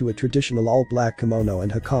shifted to a traditional all-black kimono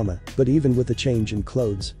and hakama, but even with the change in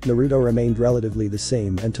clothes, Naruto remained relatively the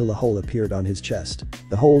same until a hole appeared on his chest.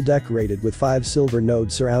 The hole decorated with 5 silver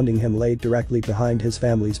nodes surrounding him laid directly behind his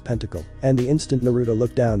family's pentacle, and the instant Naruto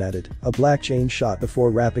looked down at it, a black chain shot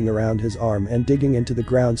before wrapping around his arm and digging into the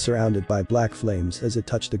ground surrounded by black flames as it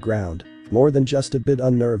touched the ground. More than just a bit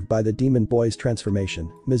unnerved by the demon boy's transformation,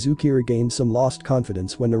 Mizuki regained some lost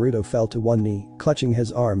confidence when Naruto fell to one knee, clutching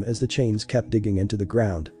his arm as the chains kept digging into the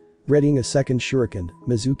ground. Readying a second shuriken,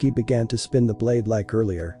 Mizuki began to spin the blade like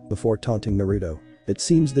earlier, before taunting Naruto. "It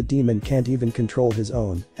seems the demon can't even control his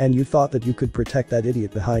own, and you thought that you could protect that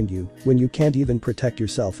idiot behind you, when you can't even protect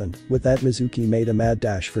yourself." And with that, Mizuki made a mad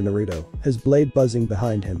dash for Naruto, his blade buzzing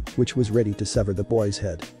behind him, which was ready to sever the boy's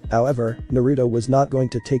head. However, Naruto was not going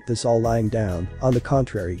to take this all lying down. On the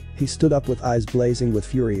contrary, he stood up with eyes blazing with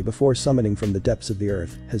fury before summoning from the depths of the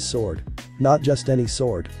earth his sword. Not just any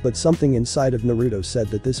sword, but something inside of Naruto said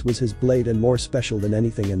that this was his blade and more special than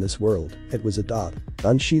anything in this world. It was a dot.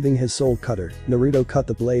 Unsheathing his soul cutter, Naruto cut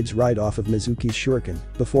the blades right off of Mizuki's shuriken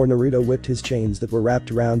before Naruto whipped his chains that were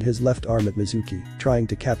wrapped around his left arm at Mizuki, trying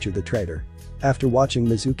to capture the traitor. After watching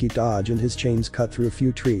Mizuki dodge and his chains cut through a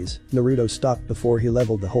few trees, Naruto stopped before he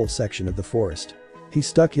leveled the whole section of the forest. He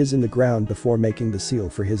stuck his in the ground before making the seal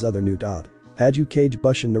for his other new dot. "Haju Kage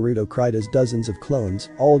Bushin," Naruto cried as dozens of clones,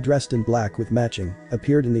 all dressed in black with matching,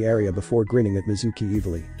 appeared in the area before grinning at Mizuki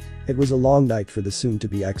evilly. It was a long night for the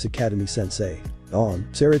soon-to-be ex-academy sensei.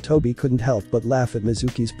 Sarutobi couldn't help but laugh at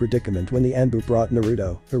Mizuki's predicament when the Anbu brought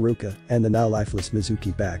Naruto, Iruka, and the now lifeless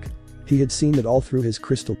Mizuki back. He had seen it all through his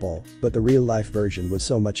crystal ball, but the real-life version was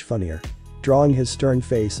so much funnier. Drawing his stern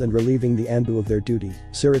face and relieving the Anbu of their duty,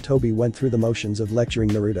 Sarutobi went through the motions of lecturing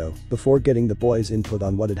Naruto before getting the boys' input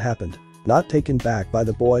on what had happened. Not taken back by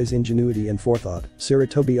the boys' ingenuity and forethought,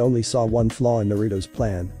 Sarutobi only saw one flaw in Naruto's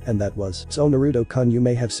plan, and that was, "So Naruto-kun, you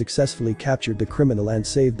may have successfully captured the criminal and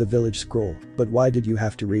saved the village scroll, but why did you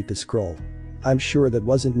have to read the scroll? I'm sure that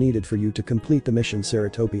wasn't needed for you to complete the mission,"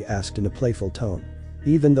 Sarutobi asked in a playful tone.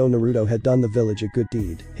 Even though Naruto had done the village a good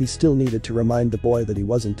deed, he still needed to remind the boy that he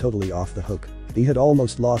wasn't totally off the hook. He had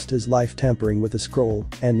almost lost his life tampering with the scroll,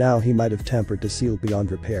 and now he might have tampered the seal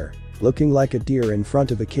beyond repair. Looking like a deer in front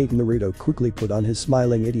of a cage, Naruto quickly put on his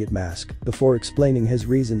smiling idiot mask before explaining his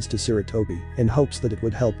reasons to Sarutobi in hopes that it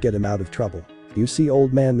would help get him out of trouble. "You see,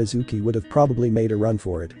 old man, Mizuki would have probably made a run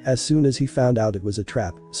for it as soon as he found out it was a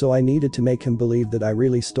trap, so I needed to make him believe that I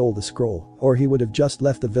really stole the scroll, or he would have just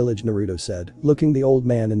left the village," Naruto said, looking the old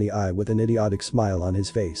man in the eye with an idiotic smile on his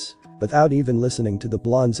face. Without even listening to the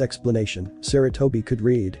blonde's explanation, Sarutobi could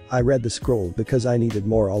read, "I read the scroll because I needed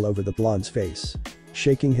more," all over the blonde's face.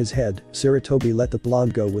 Shaking his head, Sarutobi let the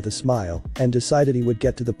blonde go with a smile and decided he would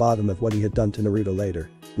get to the bottom of what he had done to Naruto later.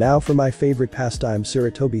 "Now for my favorite pastime,"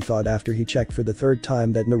 Sarutobi thought after he checked for the third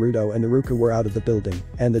time that Naruto and Iruka were out of the building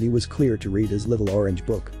and that he was clear to read his little orange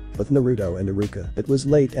book. with Naruto and Iruka. It was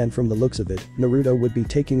late and from the looks of it, Naruto would be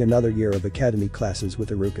taking another year of academy classes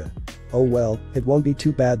with Iruka. Oh well, it won't be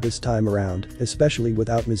too bad this time around, especially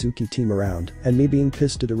without Mizuki team around, and me being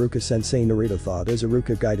pissed at Iruka-sensei, Naruto thought as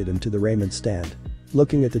Iruka guided him to the ramen stand.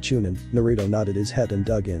 Looking at the Chunin, Naruto nodded his head and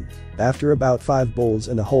dug in. After about 5 bowls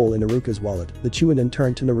and a hole in Iruka's wallet, the Chunin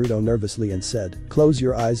turned to Naruto nervously and said, "Close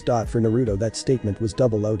your eyes." For Naruto, that statement was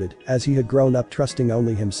double-loaded, as he had grown up trusting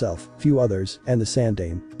only himself, few others, and the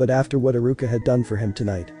Sandame. But after what Iruka had done for him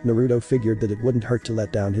tonight, Naruto figured that it wouldn't hurt to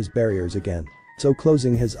let down his barriers again. So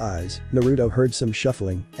closing his eyes, Naruto heard some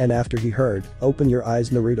shuffling, and after he heard, "Open your eyes,"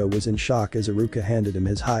 Naruto was in shock as Iruka handed him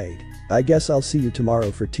his hide. "I guess I'll see you tomorrow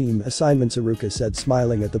for team assignments," Iruka said,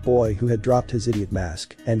 smiling at the boy who had dropped his idiot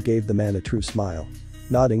mask and gave the man a true smile.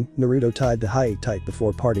 Nodding, Naruto tied the hide tight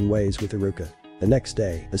before parting ways with Iruka. The next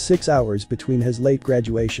day, the 6 hours between his late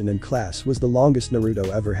graduation and class was the longest Naruto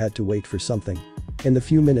ever had to wait for something. In the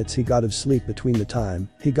few minutes he got of sleep between the time,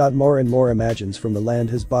 he got more and more imagines from the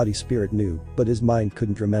land his body spirit knew, but his mind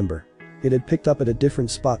couldn't remember. It had picked up at a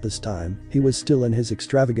different spot this time. He was still in his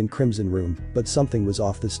extravagant crimson room, but something was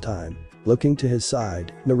off this time. Looking to his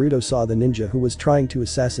side, Naruto saw the ninja who was trying to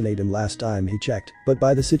assassinate him last time he checked, but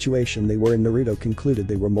by the situation they were in, Naruto concluded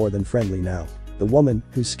they were more than friendly now. The woman,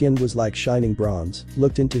 whose skin was like shining bronze,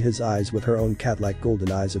 looked into his eyes with her own cat-like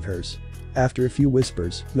golden eyes of hers. After a few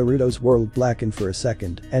whispers, Naruto's world blackened for a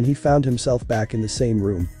second, and he found himself back in the same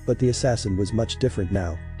room, but the assassin was much different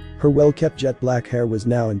now. Her well-kept jet black hair was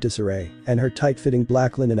now in disarray, and her tight-fitting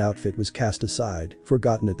black linen outfit was cast aside,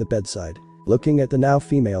 forgotten at the bedside. Looking at the now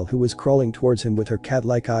female who was crawling towards him with her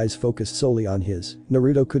cat-like eyes focused solely on his,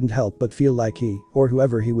 Naruto couldn't help but feel like he, or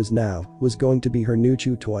whoever he was now, was going to be her new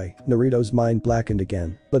chew toy. Naruto's mind blackened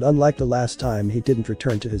again, but unlike the last time he didn't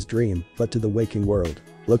return to his dream, but to the waking world.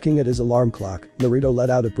 Looking at his alarm clock, Naruto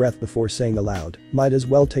let out a breath before saying aloud, "Might as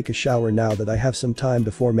well take a shower now that I have some time,"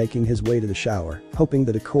 before making his way to the shower, hoping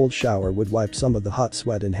that a cold shower would wipe some of the hot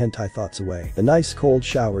sweat and hentai thoughts away. The nice cold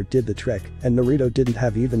shower did the trick, and Naruto didn't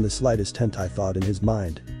have even the slightest hentai thought in his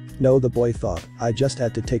mind. No, the boy thought, "I just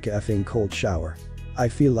had to take a effing cold shower. I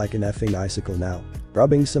feel like an effing icicle now."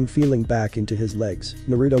 Rubbing some feeling back into his legs,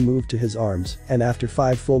 Naruto moved to his arms, and after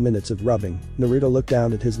 5 full minutes of rubbing, Naruto looked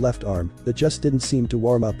down at his left arm that just didn't seem to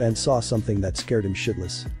warm up and saw something that scared him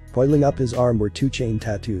shitless. Coiling up his arm were 2 chain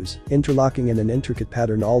tattoos, interlocking in an intricate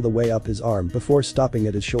pattern all the way up his arm before stopping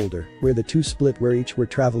at his shoulder, where the 2 split where each were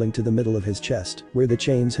traveling to the middle of his chest, where the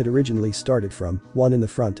chains had originally started from, one in the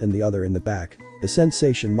front and the other in the back. A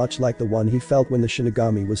sensation much like the one he felt when the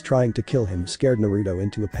Shinigami was trying to kill him scared Naruto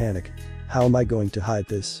into a panic. How am I going to hide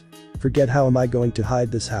this? Forget how am I going to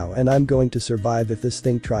hide this, how and I'm going to survive if this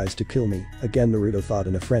thing tries to kill me, again Naruto thought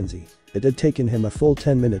in a frenzy. It had taken him a full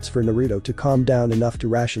 10 minutes for Naruto to calm down enough to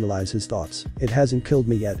rationalize his thoughts. It hasn't killed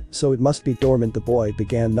me yet, so it must be dormant. The boy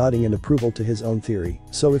began nodding in approval to his own theory.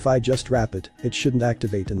 So if I just wrap it, it shouldn't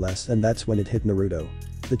activate unless, and that's when it hit Naruto.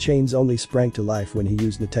 The chains only sprang to life when he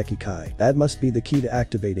used Nateki Kai. That must be the key to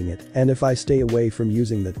activating it, and if I stay away from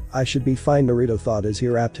using that, I should be fine, Naruto thought as he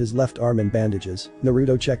wrapped his left arm in bandages.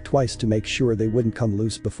 Naruto checked twice to make sure they wouldn't come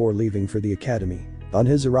loose before leaving for the academy. On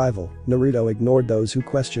his arrival, Naruto ignored those who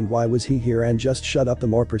questioned why was he here and just shut up the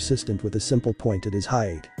more persistent with a simple point at his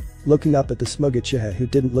hide. Looking up at the smug Uchiha who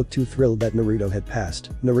didn't look too thrilled that Naruto had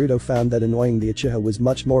passed, Naruto found that annoying the Uchiha was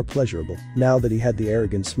much more pleasurable, now that he had the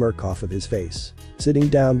arrogant smirk off of his face. Sitting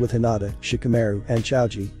down with Hinata, Shikamaru, and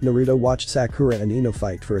Choji, Naruto watched Sakura and Ino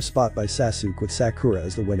fight for a spot by Sasuke with Sakura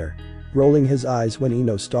as the winner. Rolling his eyes when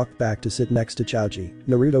Ino stalked back to sit next to Choji,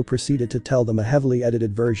 Naruto proceeded to tell them a heavily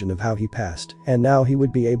edited version of how he passed, and now he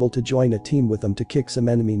would be able to join a team with them to kick some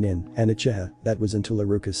enemy nin and Uchiha. That was until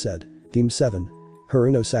Iruka said. Theme 7.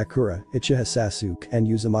 Haruno Sakura, Uchiha Sasuke, and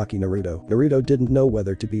Uzumaki Naruto. Naruto didn't know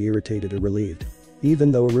whether to be irritated or relieved.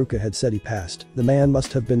 Even though Iruka had said he passed, the man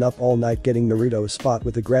must have been up all night getting Naruto a spot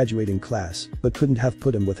with a graduating class, but couldn't have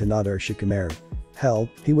put him with Hinata or Shikamaru. Hell,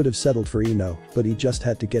 he would have settled for Ino, but he just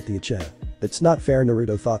had to get the Uchiha. It's not fair,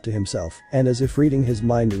 Naruto thought to himself, and as if reading his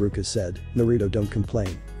mind Iruka said, Naruto, don't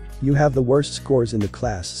complain. You have the worst scores in the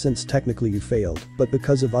class since technically you failed, but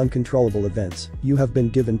because of uncontrollable events, you have been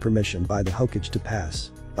given permission by the Hokage to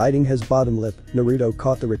pass. Biting his bottom lip, Naruto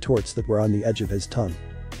caught the retorts that were on the edge of his tongue.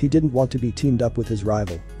 He didn't want to be teamed up with his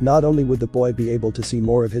rival. Not only would the boy be able to see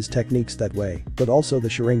more of his techniques that way, but also the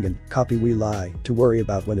Sharingan, copy we lie, to worry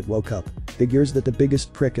about when it woke up. Figures that the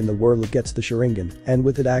biggest prick in the world gets the Sharingan, and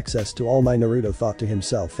with it access to all my, Naruto thought to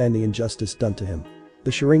himself, and the injustice done to him. The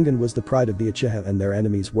Sharingan was the pride of the Uchiha and their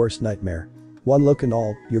enemy's worst nightmare. One look and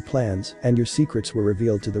all, your plans and your secrets were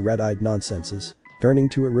revealed to the red-eyed nonsenses. Turning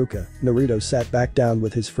to Iruka, Naruto sat back down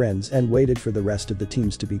with his friends and waited for the rest of the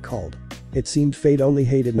teams to be called. It seemed fate only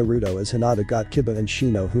hated Naruto as Hinata got Kiba and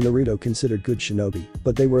Shino, who Naruto considered good shinobi,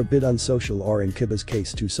 but they were a bit unsocial, or in Kiba's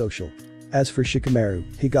case too social. As for Shikamaru,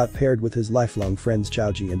 he got paired with his lifelong friends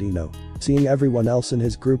Choji and Ino. Seeing everyone else in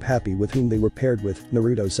his group happy with whom they were paired with,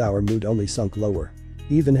 Naruto's sour mood only sunk lower.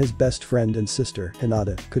 Even his best friend and sister,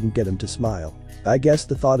 Hinata, couldn't get him to smile. I guess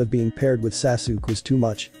the thought of being paired with Sasuke was too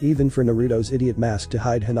much, even for Naruto's idiot mask to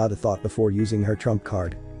hide, Hinata thought before using her trump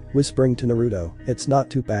card. Whispering to Naruto, "It's not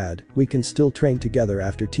too bad, we can still train together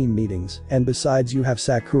after team meetings, and besides you have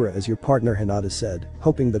Sakura as your partner," Hinata said,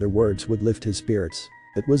 hoping that her words would lift his spirits.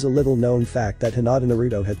 It was a little known fact that Hinata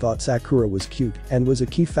Naruto had thought Sakura was cute and was a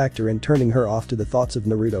key factor in turning her off to the thoughts of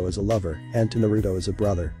Naruto as a lover and to Naruto as a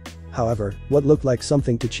brother. However, what looked like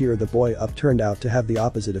something to cheer the boy up turned out to have the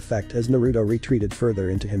opposite effect as Naruto retreated further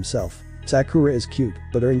into himself. Sakura is cute,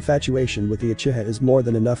 but her infatuation with the Uchiha is more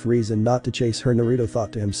than enough reason not to chase her, Naruto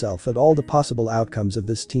thought to himself at all the possible outcomes of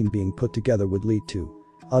this team being put together would lead to.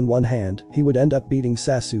 On one hand, he would end up beating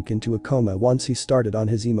Sasuke into a coma once he started on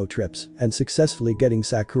his emo trips and successfully getting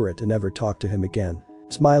Sakura to never talk to him again.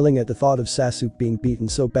 Smiling at the thought of Sasuke being beaten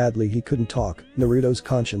so badly he couldn't talk, Naruto's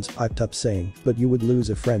conscience piped up saying, "But you would lose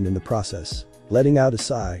a friend in the process." Letting out a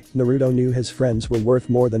sigh, Naruto knew his friends were worth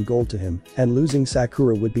more than gold to him, and losing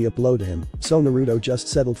Sakura would be a blow to him, so Naruto just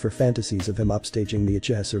settled for fantasies of him upstaging the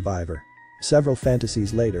Uchiha survivor. Several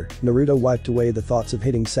fantasies later, Naruto wiped away the thoughts of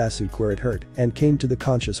hitting Sasuke where it hurt and came to the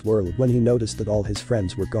conscious world when he noticed that all his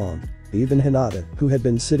friends were gone. Even Hinata, who had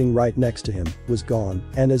been sitting right next to him, was gone,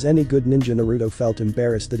 and as any good ninja, Naruto felt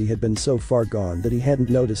embarrassed that he had been so far gone that he hadn't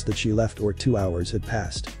noticed that she left or 2 hours had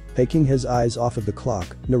passed. Taking his eyes off of the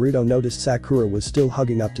clock, Naruto noticed Sakura was still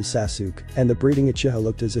hugging up to Sasuke, and the breeding Uchiha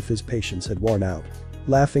looked as if his patience had worn out.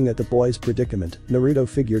 Laughing at the boy's predicament, Naruto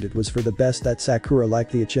figured it was for the best that Sakura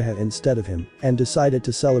liked the Uchiha instead of him, and decided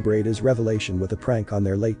to celebrate his revelation with a prank on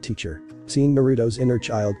their late teacher. Seeing Naruto's inner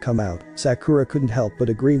child come out, Sakura couldn't help but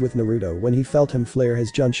agree with Naruto when he felt him flare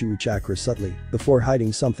his Junshu chakra subtly before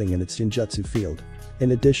hiding something in its Genjutsu field.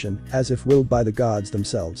 In addition, as if willed by the gods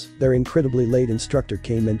themselves, their incredibly late instructor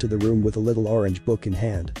came into the room with a little orange book in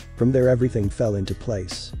hand. From there everything fell into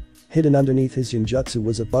place. Hidden underneath his Genjutsu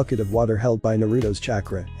was a bucket of water held by Naruto's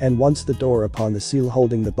chakra, and once the door upon the seal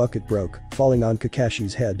holding the bucket broke, falling on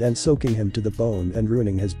Kakashi's head and soaking him to the bone and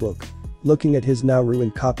ruining his book. Looking at his now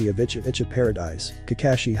ruined copy of Icha Paradise,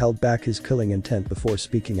 Kakashi held back his killing intent before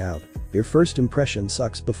speaking out. "Your first impression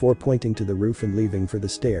sucks," before pointing to the roof and leaving for the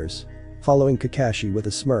stairs. Following Kakashi with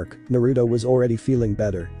a smirk, Naruto was already feeling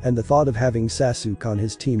better, and the thought of having Sasuke on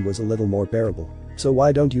his team was a little more bearable. "So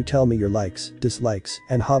why don't you tell me your likes, dislikes,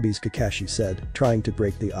 and hobbies?" Kakashi said, trying to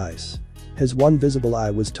break the ice. His one visible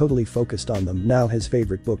eye was totally focused on them now his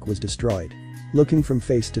favorite book was destroyed. Looking from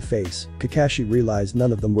face to face, Kakashi realized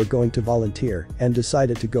none of them were going to volunteer and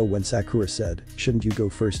decided to go when Sakura said, "Shouldn't you go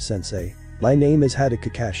first, sensei? My name is Hada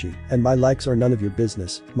Kakashi, and my likes are none of your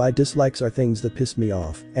business, my dislikes are things that piss me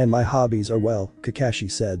off, and my hobbies are well," Kakashi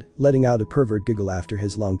said, letting out a pervert giggle after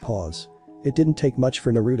his long pause. It didn't take much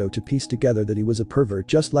for Naruto to piece together that he was a pervert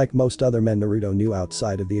just like most other men Naruto knew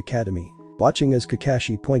outside of the academy. Watching as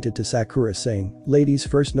Kakashi pointed to Sakura saying, "Ladies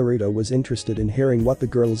first," Naruto was interested in hearing what the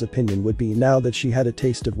girl's opinion would be now that she had a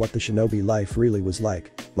taste of what the shinobi life really was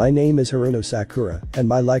like. "My name is Haruno Sakura, and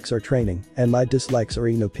my likes are training, and my dislikes are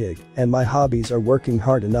Ino Pig, and my hobbies are working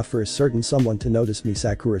hard enough for a certain someone to notice me,"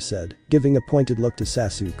 Sakura said, giving a pointed look to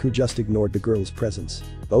Sasuke who just ignored the girl's presence.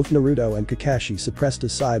 Both Naruto and Kakashi suppressed a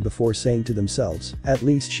sigh before saying to themselves, "At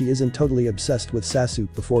least she isn't totally obsessed with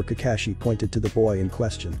Sasuke," before Kakashi pointed to the boy in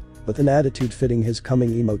question. With an attitude fitting his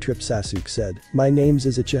coming emo trip, Sasuke said, "My name's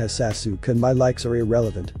Uchiha Sasuke and my likes are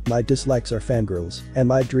irrelevant, my dislikes are fangirls, and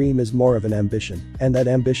my dream is more of an ambition, and that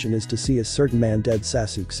ambition is to see a certain man dead,"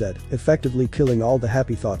 Sasuke said, effectively killing all the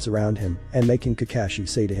happy thoughts around him and making Kakashi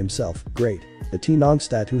say to himself, "Great. The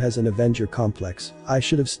T-Nongstat who has an Avenger complex, I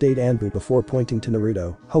should have stayed Anbu," before pointing to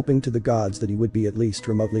Naruto, hoping to the gods that he would be at least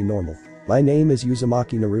remotely normal. "My name is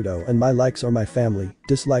Uzumaki Naruto and my likes are my family,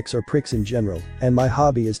 dislikes are pricks in general, and my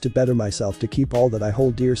hobby is to better myself to keep all that I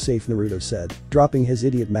hold dear safe," Naruto said, dropping his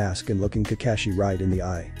idiot mask and looking Kakashi right in the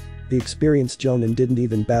eye. The experienced Jonin didn't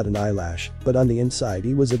even bat an eyelash, but on the inside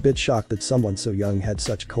he was a bit shocked that someone so young had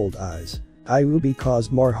such cold eyes. Kyuubi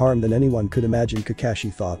caused more harm than anyone could imagine,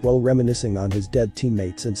 Kakashi thought while reminiscing on his dead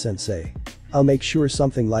teammates and sensei. "I'll make sure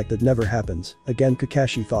something like that never happens," again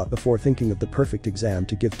Kakashi thought before thinking of the perfect exam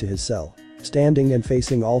to give to his cell. Standing and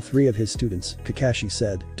facing all three of his students, Kakashi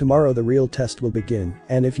said, "Tomorrow the real test will begin,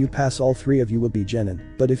 and if you pass all three of you will be genin,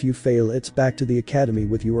 but if you fail it's back to the academy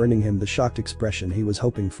with you," earning him the shocked expression he was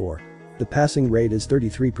hoping for. The passing rate is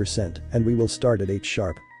 33% and we will start at 8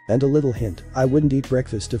 sharp. And a little hint, I wouldn't eat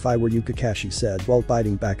breakfast if I were you, Kakashi said while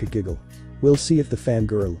biting back a giggle. We'll see if the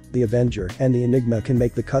fangirl, the Avenger, and the Enigma can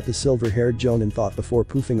make the cut, the silver-haired Jonin thought before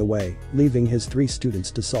poofing away, leaving his 3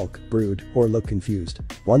 students to sulk, brood, or look confused.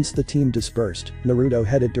 Once the team dispersed, Naruto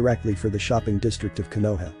headed directly for the shopping district of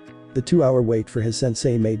Konoha. The 2-hour wait for his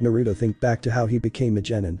sensei made Naruto think back to how he became a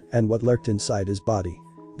genin and what lurked inside his body.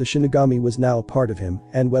 The Shinigami was now a part of him,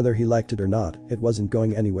 and whether he liked it or not, it wasn't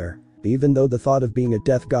going anywhere. Even though the thought of being a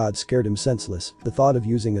death god scared him senseless, the thought of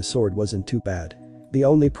using a sword wasn't too bad. The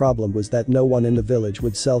only problem was that no one in the village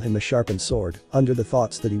would sell him a sharpened sword, under the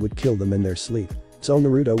thoughts that he would kill them in their sleep. So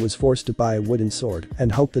Naruto was forced to buy a wooden sword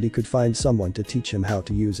and hope that he could find someone to teach him how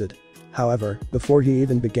to use it. However, before he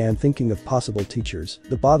even began thinking of possible teachers,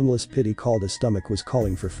 the bottomless pit he called his stomach was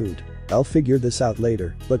calling for food. I'll figure this out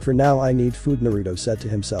later, but for now I need food, Naruto said to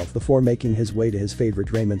himself before making his way to his favorite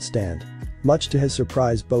ramen stand. Much to his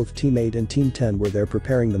surprise, both Team 8 and Team 10 were there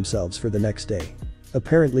preparing themselves for the next day.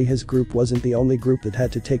 Apparently his group wasn't the only group that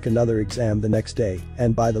had to take another exam the next day,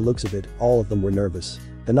 and by the looks of it, all of them were nervous.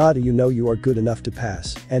 Hinata, you know you are good enough to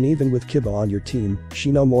pass, and even with Kiba on your team,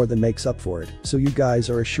 she no more than makes up for it, so you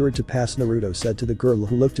guys are assured to pass, Naruto said to the girl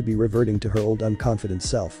who looked to be reverting to her old unconfident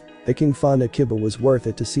self. Picking fun at Kiba was worth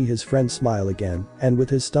it to see his friend smile again, and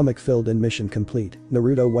with his stomach filled and mission complete,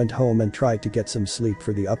 Naruto went home and tried to get some sleep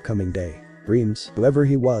for the upcoming day. Dreams, whoever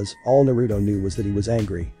he was, all Naruto knew was that he was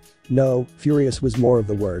angry. No, furious was more of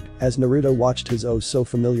the word, as Naruto watched his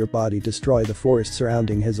oh-so-familiar body destroy the forest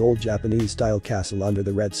surrounding his old Japanese-style castle under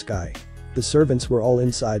the red sky. The servants were all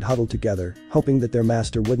inside huddled together, hoping that their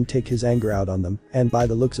master wouldn't take his anger out on them, and by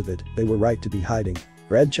the looks of it, they were right to be hiding.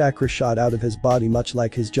 Red chakra shot out of his body much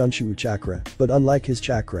like his Junshu chakra, but unlike his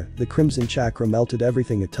chakra, the crimson chakra melted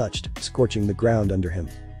everything it touched, scorching the ground under him.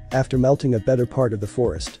 After melting a better part of the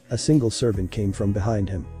forest, a single servant came from behind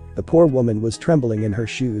him. The poor woman was trembling in her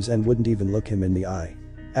shoes and wouldn't even look him in the eye.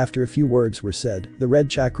 After a few words were said, the red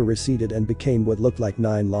chakra receded and became what looked like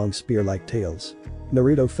 9 long spear-like tails.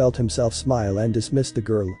 Naruto felt himself smile and dismissed the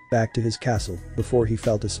girl back to his castle before he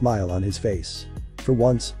felt a smile on his face. For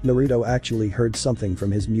once, Naruto actually heard something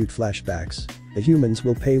from his mute flashbacks. The humans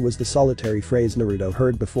will pay was the solitary phrase Naruto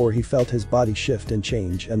heard before he felt his body shift and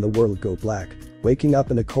change and the world go black. Waking up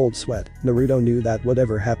in a cold sweat, Naruto knew that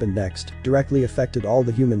whatever happened next directly affected all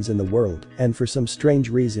the humans in the world, and for some strange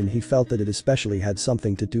reason he felt that it especially had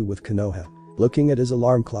something to do with Konoha. Looking at his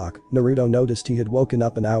alarm clock, Naruto noticed he had woken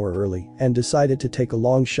up an hour early and decided to take a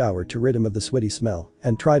long shower to rid him of the sweaty smell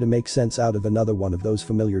and try to make sense out of another one of those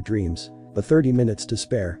familiar dreams. With 30 minutes to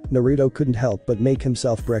spare, Naruto couldn't help but make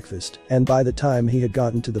himself breakfast, and by the time he had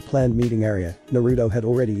gotten to the planned meeting area, Naruto had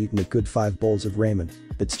already eaten a good 5 bowls of ramen.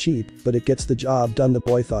 It's cheap, but it gets the job done, the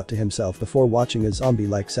boy thought to himself before watching a zombie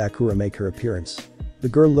like Sakura make her appearance. The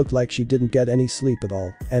girl looked like she didn't get any sleep at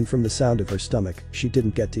all, and from the sound of her stomach, she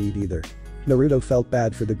didn't get to eat either. Naruto felt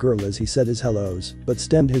bad for the girl as he said his hellos, but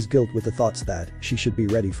stemmed his guilt with the thoughts that she should be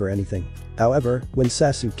ready for anything. However, when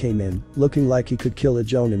Sasuke came in, looking like he could kill a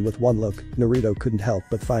jonin with one look, Naruto couldn't help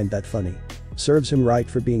but find that funny. Serves him right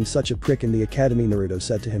for being such a prick in the academy, Naruto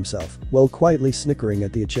said to himself, while quietly snickering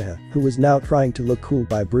at the Uchiha, who was now trying to look cool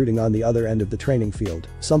by brooding on the other end of the training field,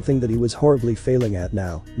 something that he was horribly failing at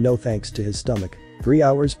now, no thanks to his stomach. 3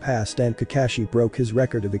 hours passed and Kakashi broke his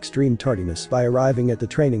record of extreme tardiness by arriving at the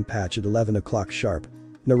training patch at 11 o'clock sharp.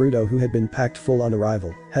 Naruto, who had been packed full on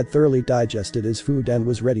arrival, had thoroughly digested his food and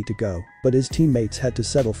was ready to go, but his teammates had to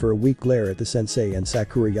settle for a weak glare at the sensei and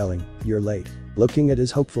Sakura yelling, "You're late." Looking at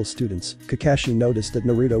his hopeful students, Kakashi noticed that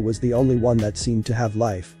Naruto was the only one that seemed to have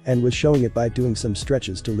life and was showing it by doing some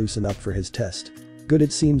stretches to loosen up for his test. Good,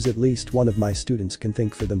 it seems at least one of my students can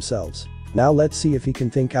think for themselves. Now let's see if he can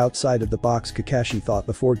think outside of the box, Kakashi thought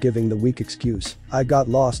before giving the weak excuse, "I got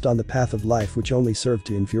lost on the path of life," which only served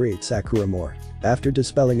to infuriate Sakura more. After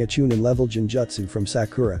dispelling a Chunin level Genjutsu from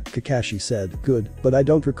Sakura, Kakashi said, "Good, but I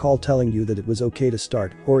don't recall telling you that it was okay to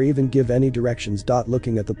start or even give any directions."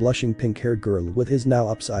 Looking at the blushing pink-haired girl with his now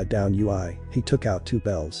upside down UI, he took out 2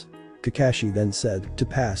 bells. Kakashi then said, "To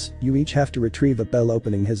pass, you each have to retrieve a bell,"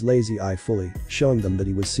 opening his lazy eye fully, showing them that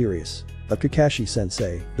he was serious. "But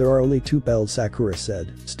Kakashi-sensei, there are only 2 bells," Sakura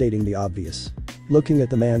said, stating the obvious. Looking at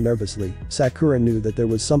the man nervously, Sakura knew that there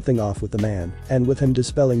was something off with the man, and with him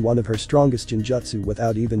dispelling one of her strongest Genjutsu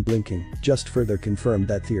without even blinking, just further confirmed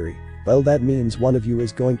that theory. "Well, that means one of you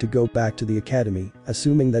is going to go back to the academy,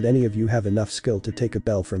 assuming that any of you have enough skill to take a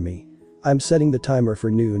bell from me. I'm setting the timer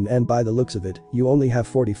for noon and by the looks of it, you only have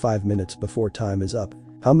 45 minutes before time is up."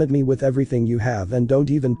 Come at me with everything you have and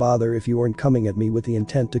don't even bother if you aren't coming at me with the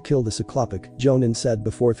intent to kill the cyclopic, Jonin said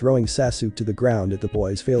before throwing Sasuke to the ground at the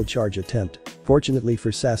boy's failed charge attempt. Fortunately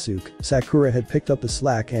for Sasuke, Sakura had picked up the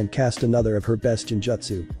slack and cast another of her best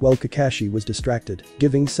genjutsu, while Kakashi was distracted,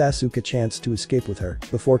 giving Sasuke a chance to escape with her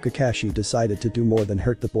before Kakashi decided to do more than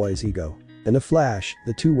hurt the boy's ego. In a flash,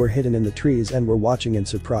 the two were hidden in the trees and were watching in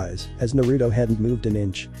surprise as Naruto hadn't moved an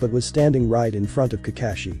inch but was standing right in front of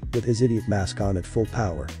Kakashi with his idiot mask on at full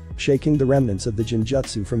power. Shaking the remnants of the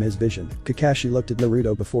genjutsu from his vision, Kakashi looked at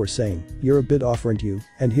Naruto before saying, "You're a bit off, aren't you?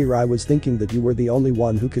 And here I was thinking that you were the only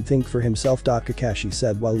one who could think for himself." Kakashi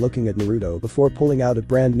said while looking at Naruto before pulling out a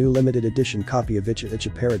brand new limited edition copy of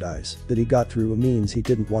Icha Paradise that he got through a means he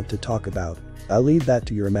didn't want to talk about. "I'll leave that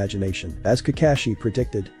to your imagination." As Kakashi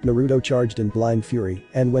predicted, Naruto charged in blind fury,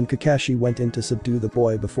 and when Kakashi went in to subdue the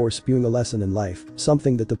boy before spewing a lesson in life,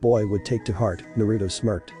 something that the boy would take to heart, Naruto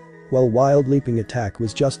smirked. Well, wild leaping attack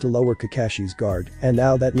was just to lower Kakashi's guard, and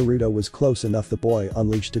now that Naruto was close enough, the boy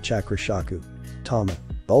unleashed a chakra shaku. Tama.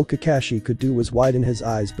 All Kakashi could do was widen his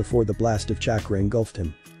eyes before the blast of chakra engulfed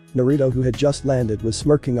him. Naruto, who had just landed, was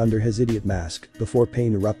smirking under his idiot mask before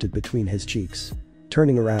pain erupted between his cheeks.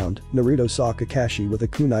 Turning around, Naruto saw Kakashi with a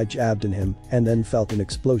kunai jabbed in him and then felt an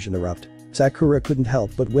explosion erupt. Sakura couldn't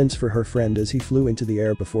help but wince for her friend as he flew into the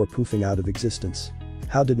air before poofing out of existence.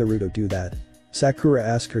 How did Naruto do that? Sakura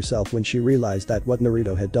asked herself when she realized that what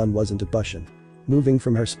Naruto had done wasn't a bushin. Moving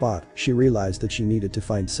from her spot, she realized that she needed to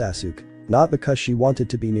find Sasuke. Not because she wanted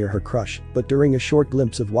to be near her crush, but during a short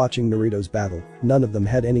glimpse of watching Naruto's battle, none of them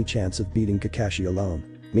had any chance of beating Kakashi alone.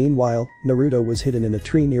 Meanwhile, Naruto was hidden in a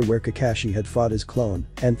tree near where Kakashi had fought his clone,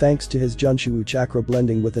 and thanks to his Junshu chakra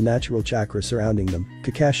blending with the natural chakra surrounding them,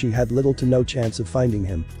 Kakashi had little to no chance of finding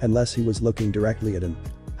him unless he was looking directly at him.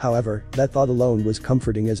 However, that thought alone was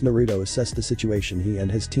comforting as Naruto assessed the situation he and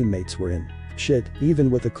his teammates were in. Shit, even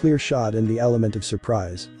with a clear shot and the element of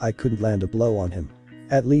surprise, I couldn't land a blow on him.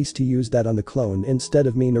 At least he used that on the clone instead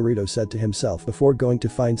of me, Naruto said to himself before going to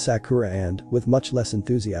find Sakura and, with much less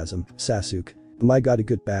enthusiasm, Sasuke. I got a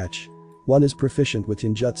good batch. One is proficient with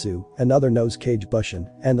ninjutsu, another knows Kage Bushin,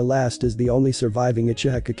 and the last is the only surviving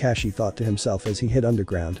Uchiha, Kakashi thought to himself as he hid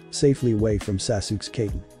underground, safely away from Sasuke's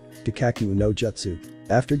Katen. Kikaku no Jutsu.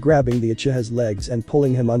 After grabbing the Uchiha's legs and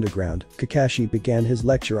pulling him underground, Kakashi began his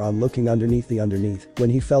lecture on looking underneath when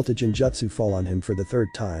he felt a genjutsu fall on him for the third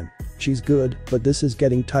time. She's good, but this is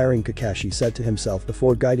getting tiring, Kakashi said to himself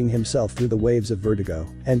before guiding himself through the waves of vertigo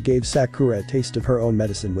and gave Sakura a taste of her own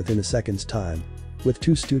medicine within a second's time. With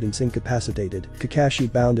two students incapacitated,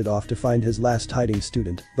 Kakashi bounded off to find his last hiding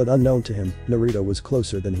student, but unknown to him, Naruto was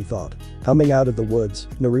closer than he thought. Coming out of the woods,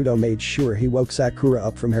 Naruto made sure he woke Sakura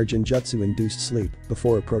up from her genjutsu-induced sleep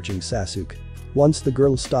before approaching Sasuke. Once the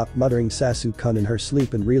girl stopped muttering Sasuke-kun in her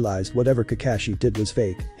sleep and realized whatever Kakashi did was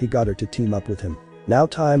fake, he got her to team up with him. Now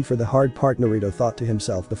time for the hard part, Naruto thought to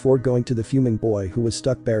himself before going to the fuming boy who was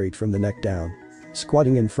stuck buried from the neck down.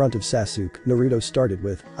 Squatting in front of Sasuke, Naruto started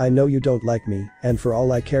with, "I know you don't like me, and for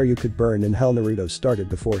all I care you could burn in hell." Naruto started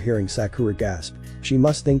before hearing Sakura gasp. "She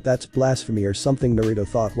must think that's blasphemy or something," Naruto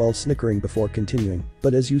thought while snickering before continuing.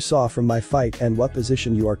 "But as you saw from my fight and what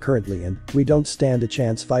position you are currently in, we don't stand a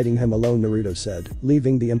chance fighting him alone," Naruto said,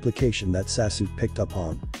 leaving the implication that Sasuke picked up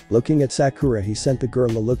on. Looking at Sakura, he sent the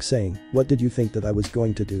girl a look saying, "What did you think that I was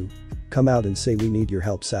going to do? Come out and say we need your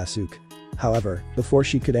help, Sasuke." However, before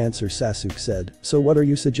she could answer, Sasuke said, "So what are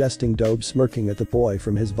you suggesting?" Dobe smirking at the boy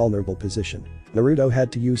from his vulnerable position. Naruto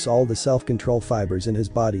had to use all the self-control fibers in his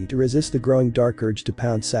body to resist the growing dark urge to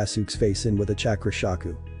pound Sasuke's face in with a chakra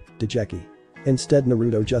shaku. Dejeki. Instead,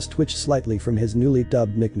 Naruto just twitched slightly from his newly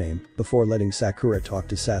dubbed nickname before letting Sakura talk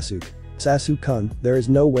to Sasuke. "Sasuke-kun, there is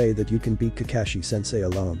no way that you can beat Kakashi-sensei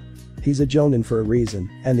alone. He's a jonin for a reason,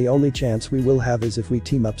 and the only chance we will have is if we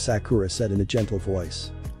team up," Sakura said in a gentle voice.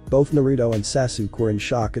 Both Naruto and Sasuke were in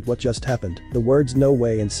shock at what just happened. The words "no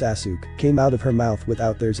way" and Sasuke came out of her mouth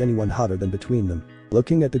without "there's anyone hotter than" between them.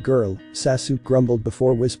 Looking at the girl, Sasuke grumbled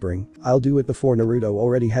before whispering, "I'll do it," before Naruto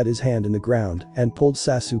already had his hand in the ground and pulled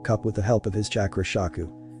Sasuke up with the help of his chakra shaku.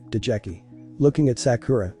 Dejeki. Looking at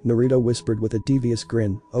Sakura, Naruto whispered with a devious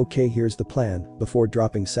grin, "Okay, here's the plan," before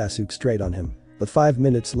dropping Sasuke straight on him. With 5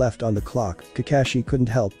 minutes left on the clock, Kakashi couldn't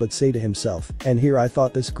help but say to himself, "And here I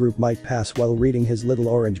thought this group might pass," while reading his little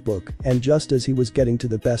orange book, and just as he was getting to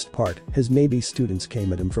the best part, his maybe students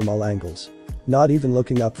came at him from all angles. Not even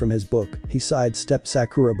looking up from his book, he sidestepped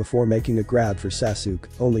Sakura before making a grab for Sasuke,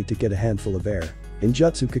 only to get a handful of air.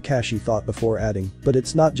 "Ninjutsu," Kakashi thought before adding, "But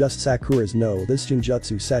it's not just Sakura's, no, this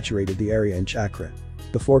ninjutsu saturated the area in chakra."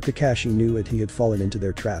 Before Kakashi knew it, he had fallen into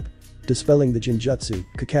their trap. Dispelling the Jinjutsu,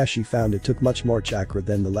 Kakashi found it took much more chakra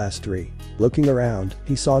than the last 3. Looking around,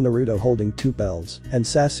 he saw Naruto holding 2 bells, and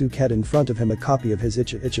Sasuke had in front of him a copy of his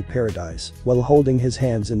Icha Paradise, while holding his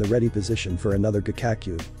hands in the ready position for another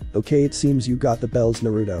Gakakyu. Okay, it seems you got the bells,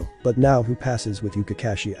 Naruto, but now who passes with you,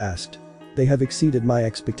 Kakashi asked. They have exceeded my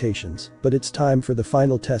expectations, but it's time for the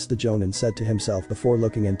final test, the Jonin said to himself before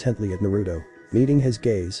looking intently at Naruto. Meeting his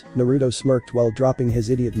gaze, Naruto smirked while dropping his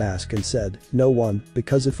idiot mask and said, "No one,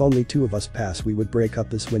 because if only 2 of us pass we would break up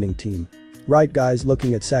this winning team." Right guys,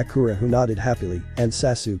 looking at Sakura, who nodded happily, and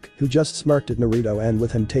Sasuke, who just smirked at Naruto, and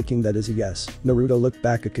with him taking that as a yes, Naruto looked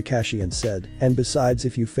back at Kakashi and said, "And besides,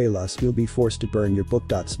 if you fail us we'll be forced to burn your book."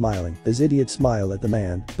 Smiling, his idiot smile at the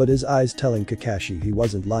man, but his eyes telling Kakashi he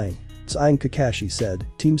wasn't lying. Sighing, Kakashi said,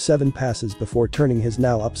 "Team 7 passes," before turning his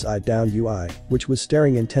now upside down UI, which was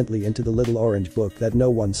staring intently into the little orange book that no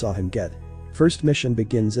one saw him get. "First mission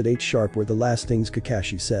begins at 8 sharp were the last things,"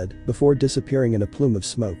 Kakashi said, before disappearing in a plume of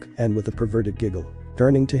smoke, and with a perverted giggle.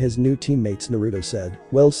 Turning to his new teammates, Naruto said,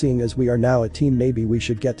 "Well, seeing as we are now a team, maybe we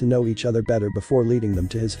should get to know each other better," before leading them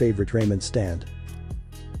to his favorite ramen stand.